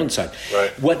on their own side.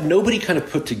 Right. What nobody kind of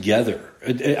put together.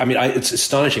 It's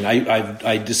astonishing.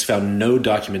 I just found no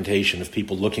documentation of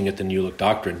people looking at the New Look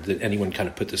Doctrine that anyone kind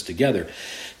of put this together.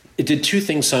 It did two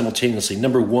things simultaneously.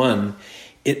 Number one,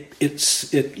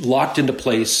 it locked into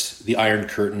place the Iron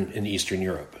Curtain in Eastern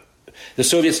Europe. The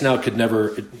Soviets now could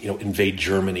never, invade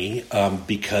Germany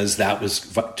because that was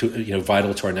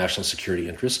vital to our national security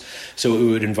interests. So it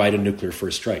would invite a nuclear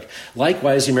first strike.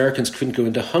 Likewise, the Americans couldn't go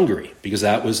into Hungary because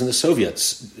that was in the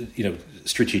Soviets,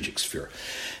 strategic sphere.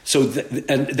 So,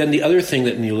 and then the other thing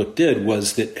that New Look did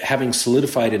was that having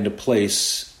solidified into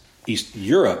place East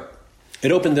Europe,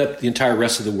 it opened up the entire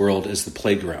rest of the world as the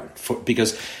playground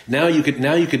because now you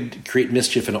could create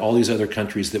mischief in all these other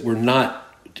countries that were not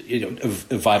of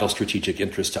vital strategic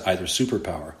interest to either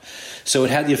superpower. So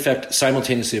it had the effect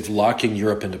simultaneously of locking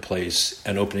Europe into place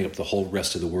and opening up the whole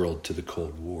rest of the world to the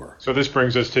Cold War. So this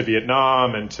brings us to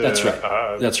Vietnam and to... That's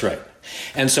right. That's right.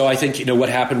 And so I think, what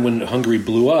happened when Hungary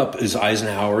blew up is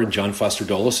Eisenhower and John Foster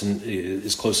Dulles and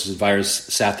his closest advisors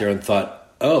sat there and thought,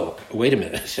 oh, wait a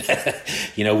minute.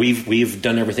 We've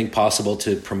done everything possible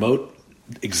to promote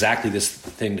exactly this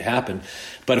thing to happen.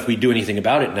 But if we do anything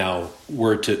about it now,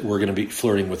 we're going to be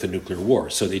flirting with a nuclear war.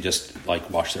 So they just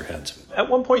wash their heads. At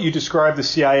one point, you described the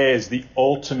CIA as the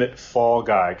ultimate fall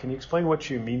guy. Can you explain what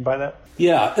you mean by that?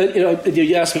 Yeah,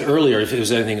 you asked me earlier if it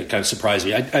was anything that kind of surprised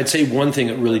me. I'd say one thing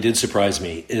that really did surprise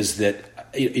me is that,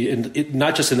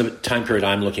 not just in the time period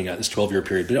I'm looking at, this 12-year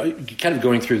period, but kind of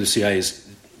going through the CIA's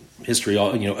history,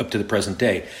 up to the present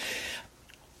day.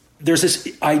 There's this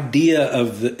idea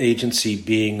of the agency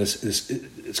being this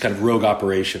kind of rogue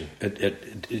operation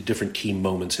at different key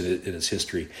moments in its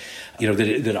history, that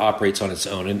it operates on its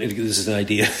own. And this is an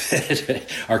idea that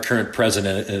our current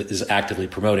president is actively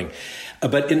promoting.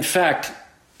 But in fact,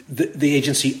 the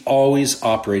agency always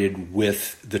operated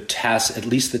with at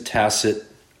least the tacit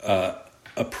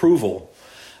approval,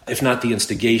 if not the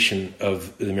instigation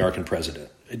of the American president.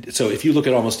 So if you look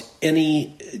at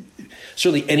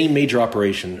certainly any major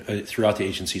operation throughout the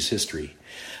agency's history,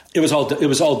 it was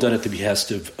all done at the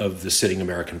behest of the sitting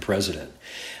American president.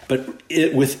 But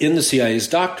within the CIA's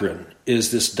doctrine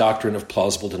is this doctrine of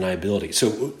plausible deniability.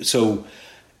 So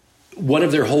one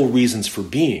of their whole reasons for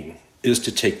being is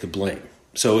to take the blame.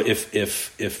 So if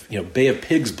Bay of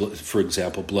Pigs, for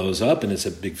example, blows up and it's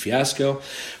a big fiasco,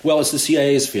 well, it's the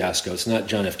CIA's fiasco. It's not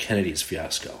John F. Kennedy's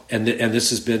fiasco. And this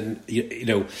has been,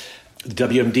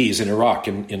 WMDs in Iraq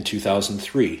in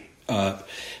 2003.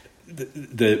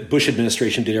 The Bush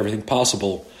administration did everything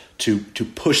possible to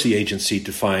push the agency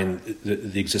to find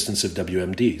the existence of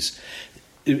WMDs.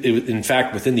 In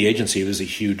fact, within the agency, it was a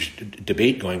huge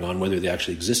debate going on whether they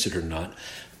actually existed or not.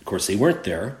 Of course, they weren't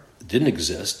there. Didn't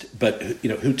exist, but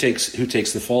who takes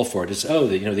the fall for it? It's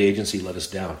the agency let us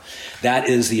down. That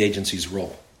is the agency's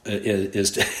role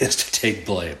is to take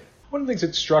blame. One of the things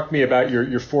that struck me about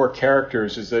your four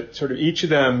characters is that sort of each of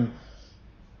them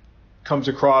comes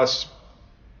across,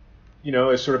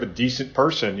 as sort of a decent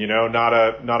person, not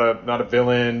a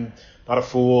villain, not a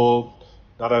fool,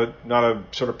 not a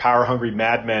sort of power hungry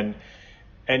madman,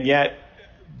 and yet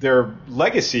their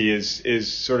legacy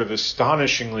is sort of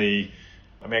astonishingly.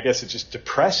 I guess it's just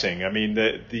depressing.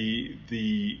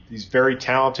 These very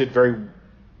talented, very,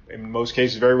 in most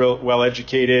cases, very well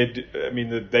educated.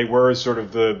 They were sort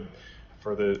of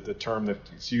for the term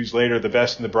that's used later, the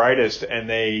best and the brightest, and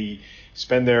they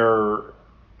spend their,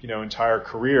 entire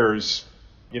careers,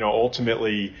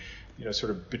 ultimately, sort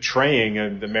of betraying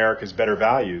America's better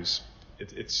values.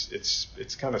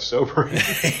 It's kind of sobering.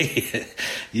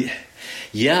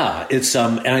 Yeah, it's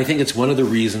and I think it's one of the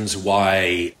reasons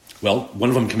why. Well, one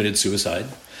of them committed suicide,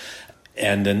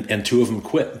 and two of them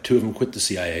quit. Two of them quit the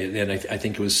CIA, and I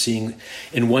think it was seeing,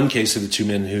 in one case of the two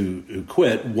men who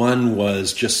quit, one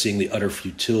was just seeing the utter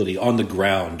futility on the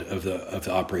ground of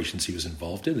the operations he was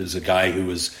involved in. There's a guy who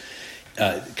was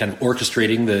kind of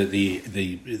orchestrating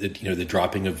the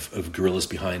dropping of guerrillas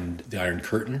behind the Iron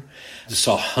Curtain. Just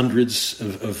saw hundreds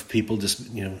of people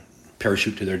just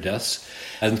parachute to their deaths.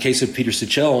 In the case of Peter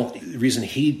Sichel, the reason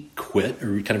he quit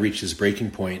or kind of reached his breaking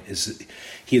point is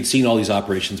he had seen all these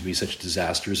operations be such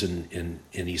disasters in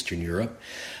Eastern Europe.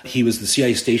 He was the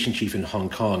CIA station chief in Hong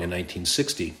Kong in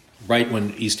 1960, right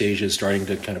when East Asia is starting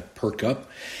to kind of perk up.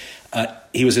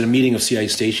 He was at a meeting of CIA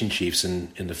station chiefs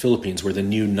in the Philippines where the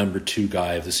new number 2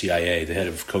 guy of the CIA, the head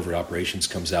of covert operations,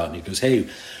 comes out and he goes, "Hey,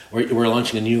 we're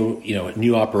launching a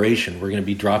new operation. We're going to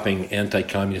be dropping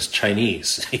anti-communist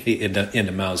Chinese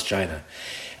into Mao's China.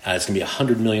 It's going to be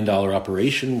 $100 million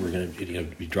operation. We're going to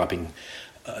be dropping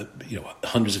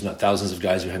hundreds, if not thousands, of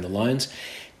guys behind the lines."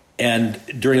 And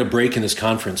during a break in this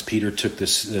conference, Peter took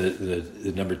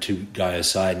the number 2 guy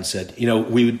aside and said,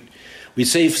 "We'd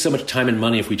save so much time and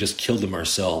money if we just killed them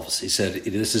ourselves." He said,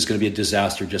 "This is going to be a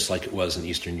disaster just like it was in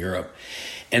Eastern Europe."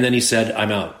 And then he said,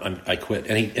 "I'm out. I quit."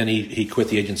 And he quit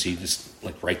the agency just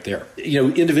like right there.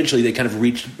 Individually they kind of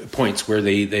reached points where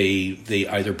they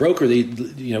either broke or they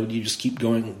you just keep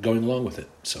going along with it.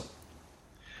 So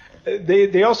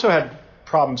they also had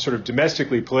problems sort of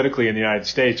domestically, politically in the United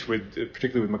States,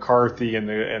 particularly with McCarthy and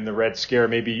the Red Scare.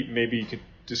 Maybe you could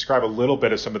describe a little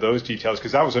bit of some of those details,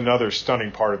 because that was another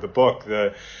stunning part of the book.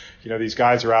 These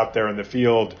guys are out there in the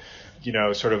field,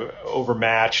 sort of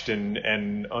overmatched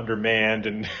and undermanned,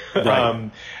 and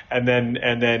right. and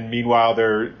then meanwhile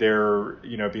they're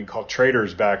being called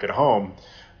traitors back at home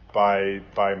by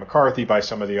McCarthy, by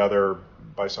some of the other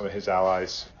by some of his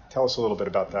allies. Tell us a little bit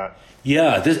about that.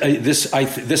 Yeah,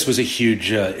 this was a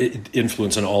huge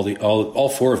influence on all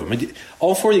four of them.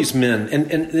 All four of these men,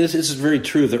 and this is very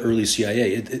true of the early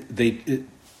CIA.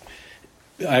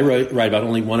 I write about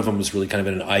only one of them was really kind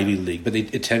of in an Ivy League, but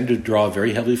it tended to draw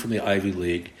very heavily from the Ivy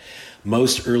League.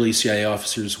 Most early CIA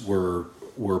officers were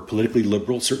politically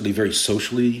liberal, certainly very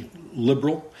socially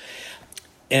liberal,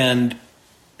 and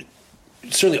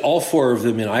certainly all four of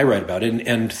them I write about,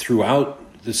 and throughout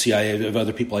the CIA of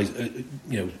other people I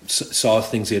saw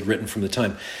things they had written from the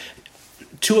time.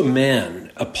 To a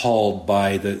man appalled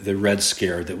by the Red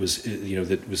Scare that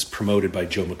was promoted by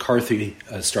Joe McCarthy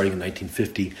starting in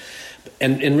 1950.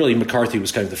 And really, McCarthy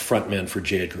was kind of the front man for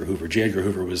J. Edgar Hoover. J. Edgar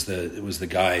Hoover was the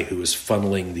guy who was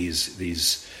funneling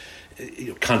these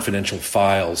confidential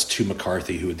files to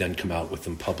McCarthy, who would then come out with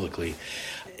them publicly.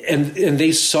 And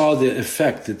they saw the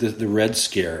effect that the Red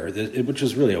Scare, which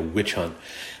was really a witch hunt,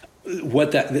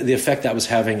 the effect that was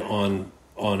having on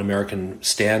American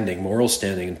standing, moral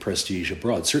standing, and prestige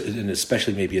abroad, and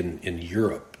especially maybe in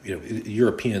Europe.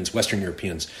 Western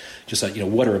Europeans, just like,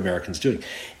 what are Americans doing?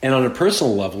 And on a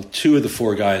personal level, two of the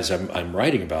four guys I'm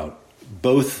writing about,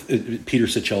 both Peter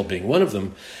Sichel being one of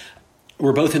them,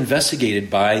 were both investigated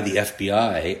by the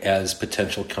FBI as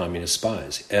potential communist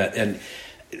spies. And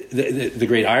the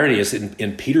great irony is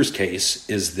in Peter's case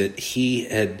is that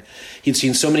he'd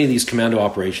seen so many of these commando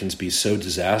operations be so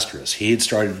disastrous. He had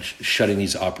started shutting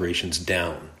these operations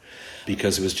down,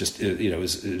 because it was just, it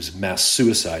was mass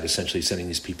suicide, essentially sending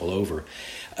these people over.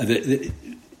 The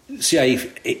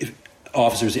CIA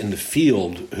officers in the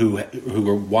field who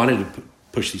wanted to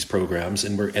push these programs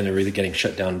and they were either getting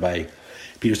shut down by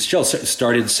Peter Sichel,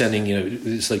 started sending,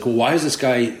 it's like, well, why does this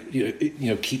guy,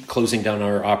 keep closing down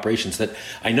our operations that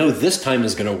I know this time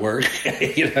is going to work?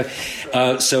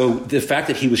 So the fact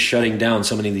that he was shutting down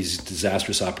so many of these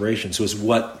disastrous operations was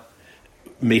what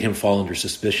made him fall under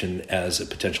suspicion as a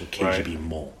potential KGB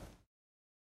mole.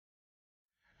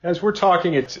 As we're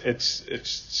talking, it's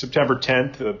September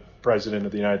 10th. The President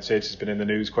of the United States has been in the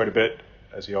news quite a bit,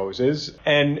 as he always is.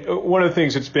 And one of the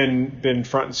things that's been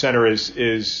front and center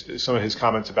is some of his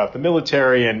comments about the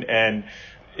military. And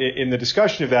in the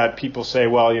discussion of that, people say,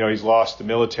 well, he's lost the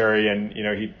military, and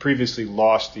he previously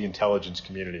lost the intelligence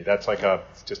community. That's like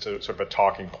just a sort of a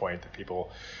talking point that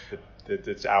people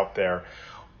that's out there.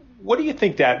 What do you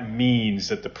think that means,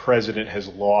 that the president has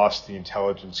lost the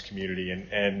intelligence community?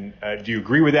 And do you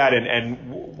agree with that? And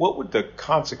what would the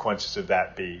consequences of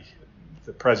that be?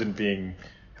 The president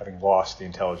having lost the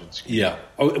intelligence community?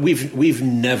 Yeah, we've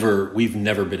never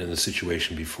been in this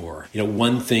situation before.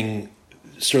 One thing,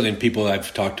 certainly in people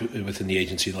I've talked with in the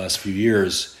agency the last few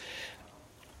years,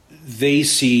 they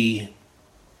see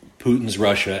Putin's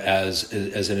Russia as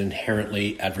an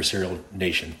inherently adversarial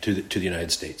nation to the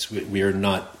United States. We're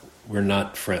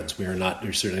not friends.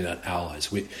 We're certainly not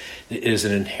allies. It is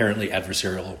an inherently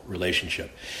adversarial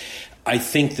relationship. I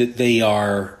think that they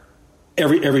are,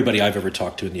 everybody I've ever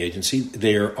talked to in the agency,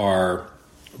 they are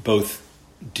both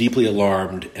deeply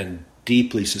alarmed and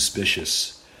deeply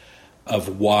suspicious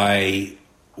of why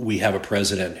we have a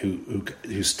president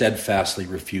who steadfastly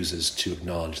refuses to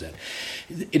acknowledge that.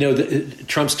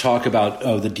 Trump's talk about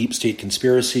the deep state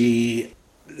conspiracy,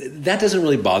 that doesn't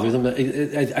really bother them.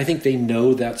 I think they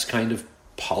know that's kind of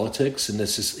politics, and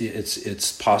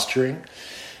it's posturing.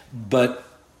 But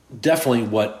definitely,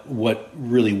 what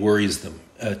really worries them,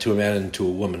 to a man and to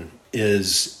a woman,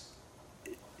 is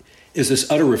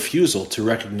this utter refusal to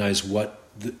recognize what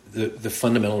the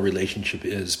fundamental relationship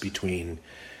is between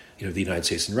the United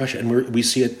States and Russia, and we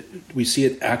see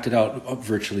it acted out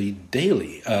virtually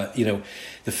daily.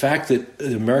 The fact that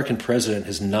the American president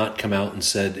has not come out and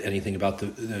said anything about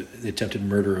the attempted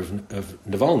murder of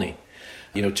Navalny,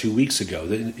 2 weeks ago,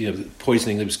 the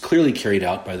poisoning that was clearly carried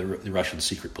out by the Russian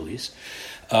secret police.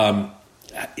 How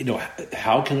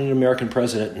can an American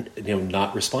president,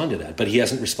 not respond to that? But he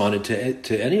hasn't responded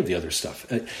to any of the other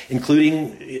stuff,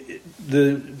 including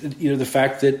the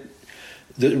fact that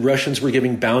the Russians were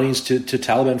giving bounties to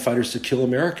Taliban fighters to kill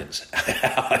Americans.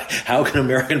 How can an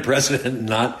American president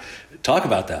not talk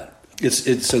about that?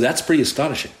 So that's pretty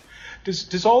astonishing.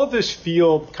 Does all of this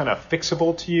feel kind of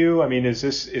fixable to you? I mean, is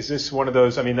this one of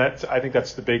those? I mean, I think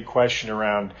that's the big question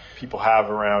people have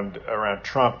around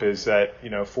Trump, is that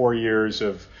 4 years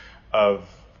of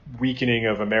weakening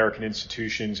of American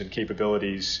institutions and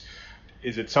capabilities.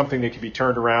 Is it something that can be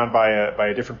turned around by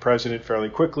a different president fairly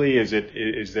quickly?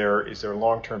 Is there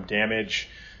long-term damage?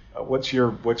 What's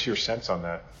your sense on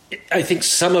that? I think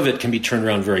some of it can be turned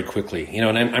around very quickly.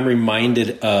 And I'm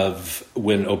reminded of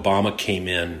when Obama came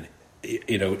in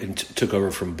and took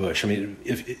over from Bush. I mean,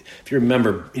 if you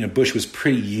remember, Bush was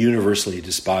pretty universally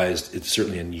despised,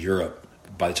 certainly in Europe,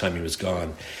 by the time he was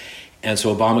gone. And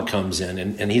so Obama comes in,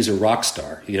 and he's a rock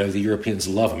star. The Europeans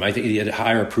love him. I think he had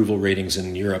higher approval ratings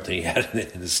in Europe than he had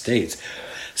in the States.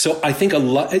 So I think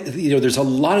there's a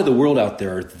lot of the world out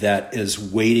there that is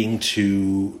waiting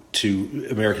to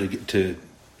America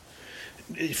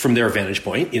from their vantage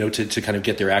point, to kind of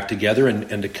get their act together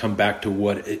and to come back to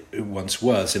what it once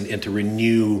was, and to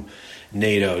renew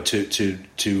NATO,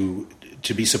 to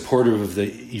be supportive of the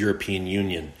European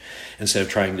Union instead of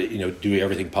trying to do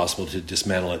everything possible to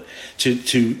dismantle it,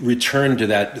 to return to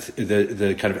that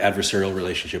the kind of adversarial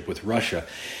relationship with Russia.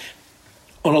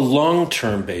 On a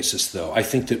long-term basis, though, I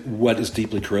think that what is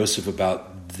deeply corrosive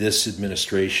about this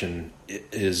administration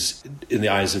is, in the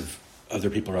eyes of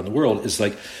other people around the world, is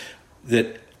like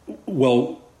that,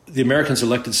 well, the Americans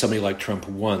elected somebody like Trump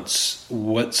once.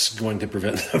 What's going to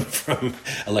prevent them from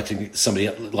electing somebody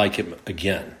like him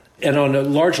again? And on a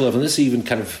large level, and this even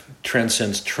kind of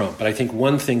transcends Trump, but I think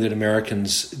one thing that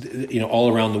Americans,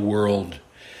 all around the world,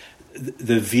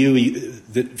 the view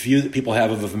that people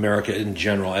have of America in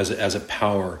general as a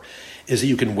power is that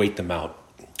you can wait them out.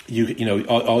 You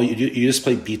just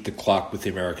play beat the clock with the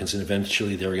Americans, and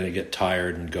eventually they're going to get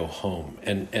tired and go home.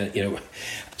 And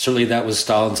certainly that was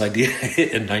Stalin's idea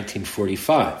in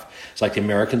 1945. It's like the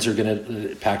Americans are going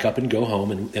to pack up and go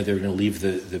home, and they're going to leave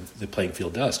the playing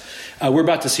field to us. We're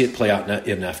about to see it play out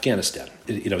in Afghanistan.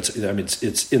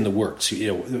 It's in the works.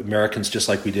 Americans, just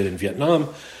like we did in Vietnam,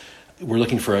 we're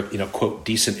looking for a quote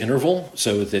decent interval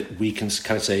so that we can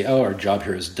kind of say, oh, our job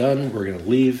here is done. We're going to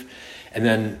leave, and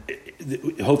then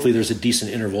hopefully there's a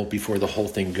decent interval before the whole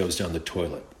thing goes down the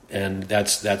toilet. And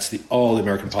that's all the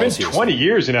American policy. It's been 20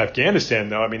 years in Afghanistan,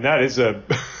 though. I mean, that is a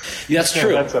that's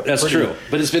true. That's true.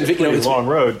 But it's been a long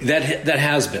road. That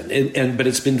has been, but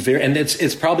it's been very, and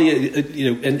it's probably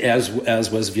and as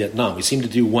was Vietnam. We seem to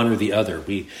do one or the other.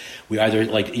 We either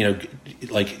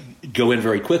like go in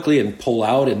very quickly and pull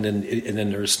out, and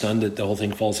then they're stunned that the whole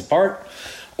thing falls apart.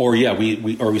 Or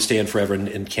we stay in forever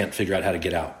and can't figure out how to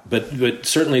get out. But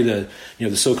certainly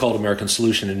the so-called American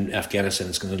solution in Afghanistan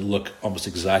is going to look almost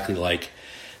exactly like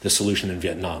the solution in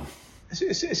Vietnam.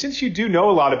 Since you do know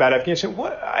a lot about Afghanistan,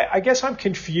 I guess I'm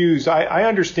confused. I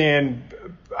understand.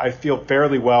 I feel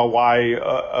fairly well why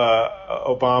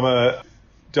Obama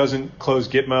doesn't close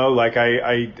Gitmo. Like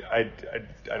I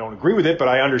don't agree with it, but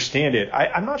I understand it.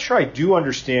 I'm not sure I do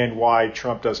understand why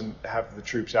Trump doesn't have the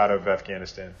troops out of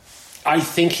Afghanistan. I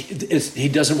think he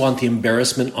doesn't want the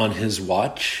embarrassment on his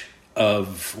watch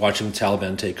of watching the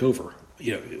Taliban take over.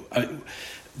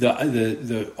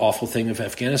 The awful thing of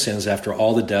Afghanistan is after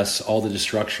all the deaths, all the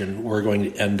destruction, we're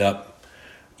going to end up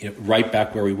right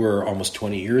back where we were almost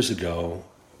 20 years ago.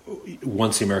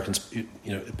 Once the Americans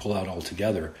pull out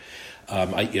altogether,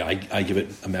 I give it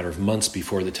a matter of months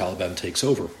before the Taliban takes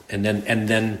over, and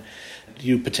then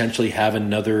you potentially have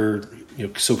another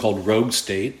so-called rogue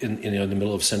state in the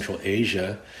middle of Central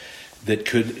Asia that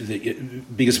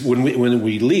because when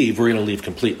we leave, we're going to leave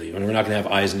completely, and we're not going to have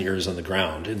eyes and ears on the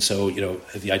ground. And so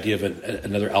the idea of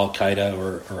another Al Qaeda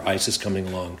or ISIS coming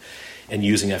along and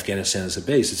using Afghanistan as a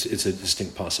base, it's a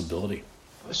distinct possibility.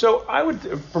 So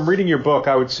from reading your book,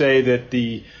 I would say that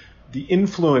the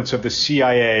influence of the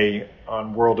CIA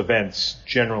on world events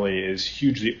generally is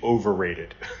hugely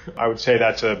overrated. I would say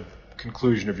that's a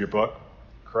conclusion of your book.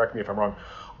 Correct me if I'm wrong.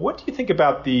 What do you think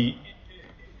about the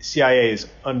CIA is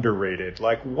underrated?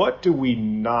 Like, what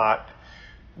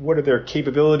are their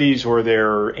capabilities or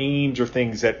their aims or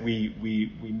things that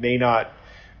we may not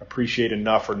appreciate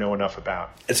enough or know enough about?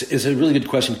 It's a really good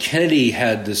question. Kennedy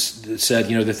had said,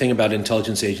 the thing about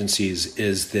intelligence agencies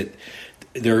is that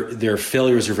their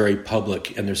failures are very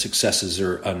public and their successes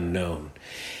are unknown.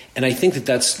 And I think that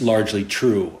that's largely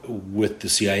true with the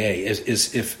CIA.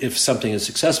 Is if something is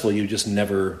successful, you just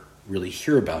never really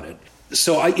hear about it.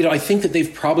 So I think that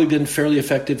they've probably been fairly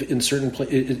effective in certain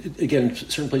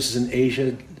places in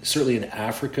Asia, certainly in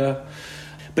Africa.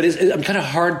 But I'm kind of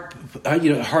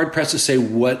hard pressed to say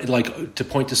to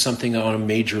point to something on a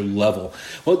major level.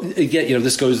 Well, again,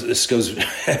 this goes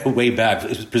way back.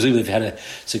 Presumably they've had a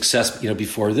success,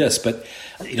 before this. But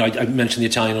I mentioned the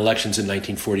Italian elections in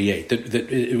 1948.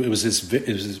 That it was this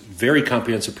very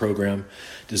comprehensive program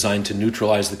designed to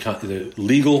neutralize the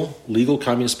legal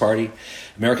Communist Party.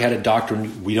 America had a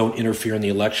doctrine: we don't interfere in the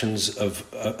elections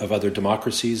of other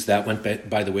democracies. That went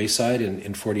by the wayside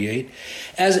in 48,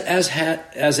 as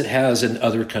it has in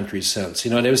other countries since.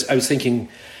 And I was thinking,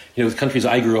 the countries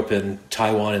I grew up in,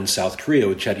 Taiwan and South Korea,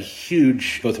 which had a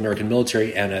huge both American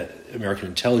military and American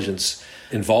intelligence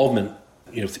involvement,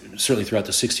 certainly throughout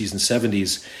the 60s and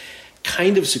 70s.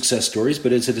 kind of success stories,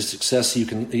 but is it a success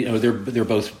they're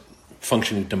both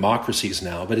functioning democracies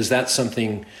now, but is that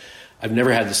something, I've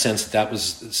never had the sense that was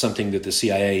something that the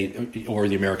CIA or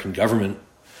the American government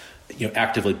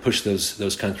actively pushed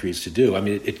those countries to do. I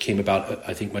mean, it came about,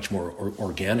 I think, much more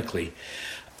organically.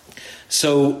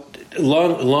 So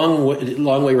long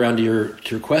way around to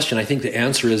your question. I think the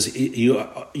answer is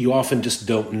you often just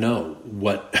don't know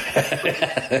where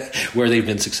they've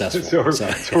been successful. So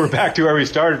we're back to where we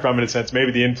started from, in a sense.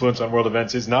 Maybe the influence on world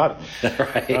events is not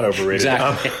overrated.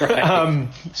 Exactly. Right.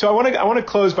 So I want to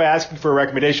close by asking for a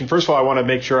recommendation. First of all, I want to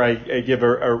make sure I give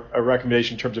a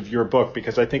recommendation in terms of your book,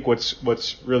 because I think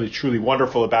what's really truly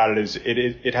wonderful about it is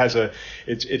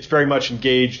it's very much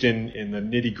engaged in the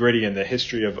nitty gritty and the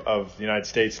history of the United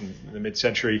States in the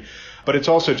mid-century, but it's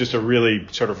also just a really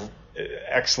sort of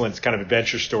excellent kind of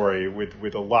adventure story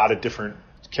with a lot of different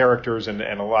characters and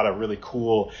a lot of really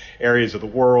cool areas of the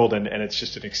world, and it's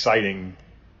just an exciting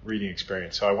reading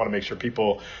experience. So I want to make sure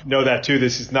people know that too.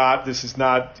 This is not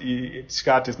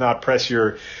Scott does not press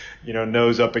your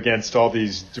nose up against all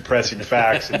these depressing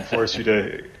facts and force you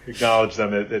to acknowledge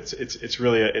them. It's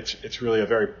really a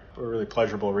really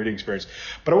pleasurable reading experience.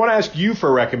 But I want to ask you for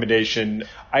a recommendation.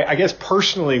 I guess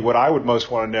personally, what I would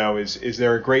most want to know is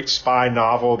there a great spy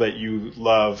novel that you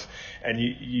love? And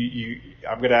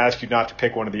I'm going to ask you not to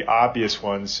pick one of the obvious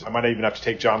ones. I might even have to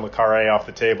take John le Carré off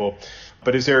the table.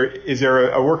 But is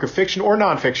there a work of fiction or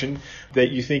nonfiction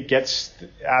that you think gets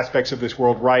aspects of this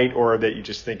world right, or that you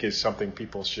just think is something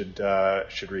people should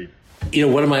read?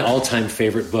 One of my all-time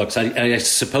favorite books, I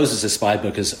suppose it's a spy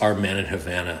book, is Our Man in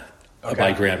Havana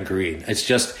by Graham Greene. It's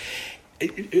just,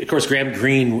 of course, Graham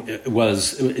Greene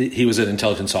was an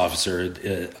intelligence officer,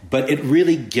 but it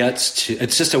really gets to.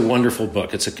 It's just a wonderful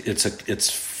book. It's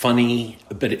funny,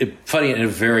 but funny in a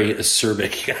very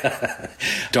acerbic,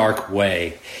 dark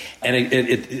way.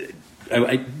 And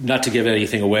not to give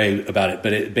anything away about it,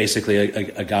 but basically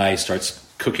a guy starts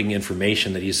cooking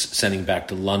information that he's sending back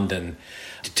to London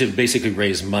to basically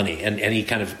raise money, and he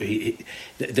kind of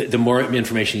the more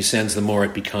information he sends, the more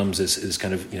it becomes this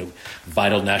kind of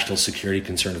vital national security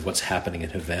concern of what's happening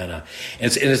in Havana,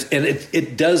 and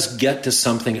it does get to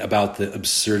something about the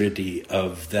absurdity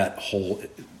of that whole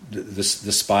the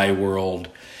spy world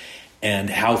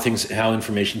and how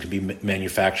information can be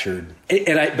manufactured.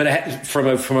 But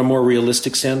from a more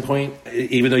realistic standpoint,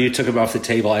 even though you took him off the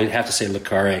table, I have to say Le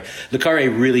Carré. Le Carré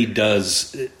really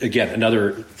does, again,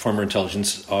 another former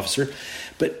intelligence officer,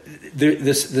 but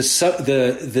the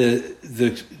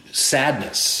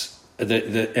sadness,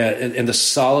 and the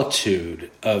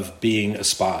solitude of being a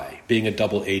spy, being a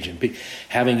double agent,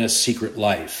 having a secret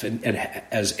life, and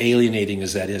as alienating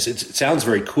as that is, it sounds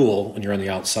very cool when you're on the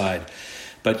outside.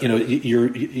 But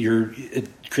it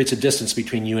creates a distance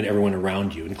between you and everyone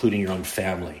around you, including your own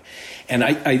family. And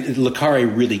Le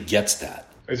Carré really gets that.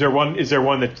 Is there one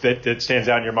that stands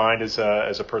out in your mind as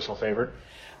a personal favorite?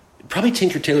 Probably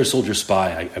Tinker Tailor Soldier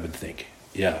Spy, I would think.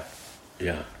 Yeah.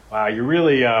 Wow, you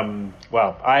really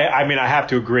well. I mean, I have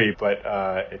to agree, but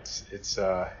it's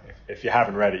if you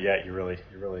haven't read it yet, you really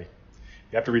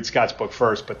you have to read Scott's book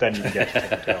first, but then you can get to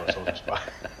Tinker Tailor Soldier Spy.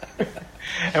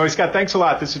 Anyway, Scott, thanks a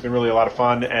lot. This has been really a lot of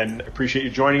fun, and appreciate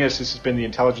you joining us. This has been the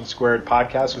Intelligence Squared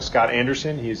podcast with Scott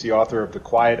Anderson. He is the author of The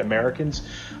Quiet Americans,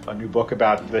 a new book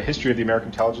about the history of the American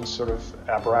intelligence sort of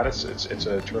apparatus. It's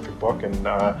a terrific book, and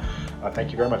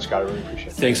thank you very much, Scott. I really appreciate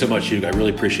it. Thanks so much, Hugh. I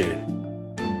really appreciate it.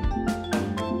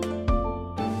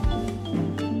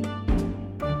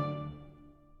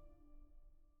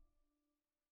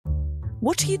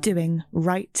 What are you doing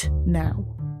right now?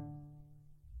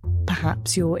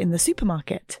 Perhaps you're in the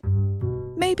supermarket.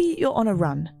 Maybe you're on a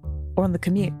run or on the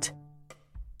commute.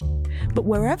 But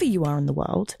wherever you are in the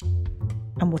world,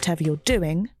 and whatever you're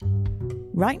doing,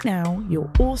 right now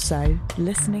you're also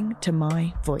listening to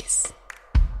my voice.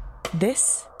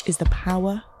 This is the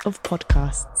power of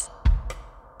podcasts.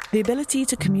 The ability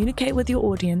to communicate with your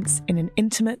audience in an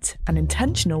intimate and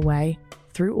intentional way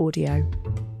through audio.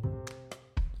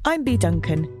 I'm Bea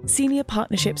Duncan, Senior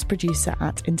Partnerships Producer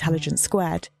at Intelligence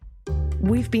Squared.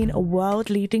 We've been a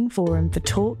world-leading forum for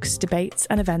talks, debates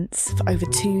and events for over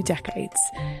 2 decades.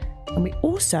 And we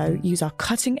also use our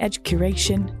cutting-edge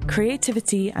curation,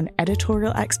 creativity and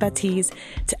editorial expertise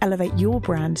to elevate your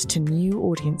brand to new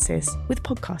audiences with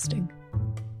podcasting.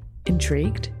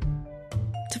 Intrigued?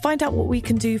 To find out what we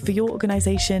can do for your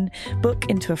organisation, book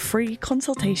into a free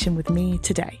consultation with me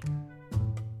today.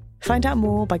 Find out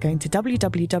more by going to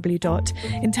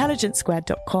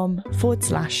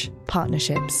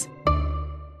www.intelligencesquared.com/partnerships.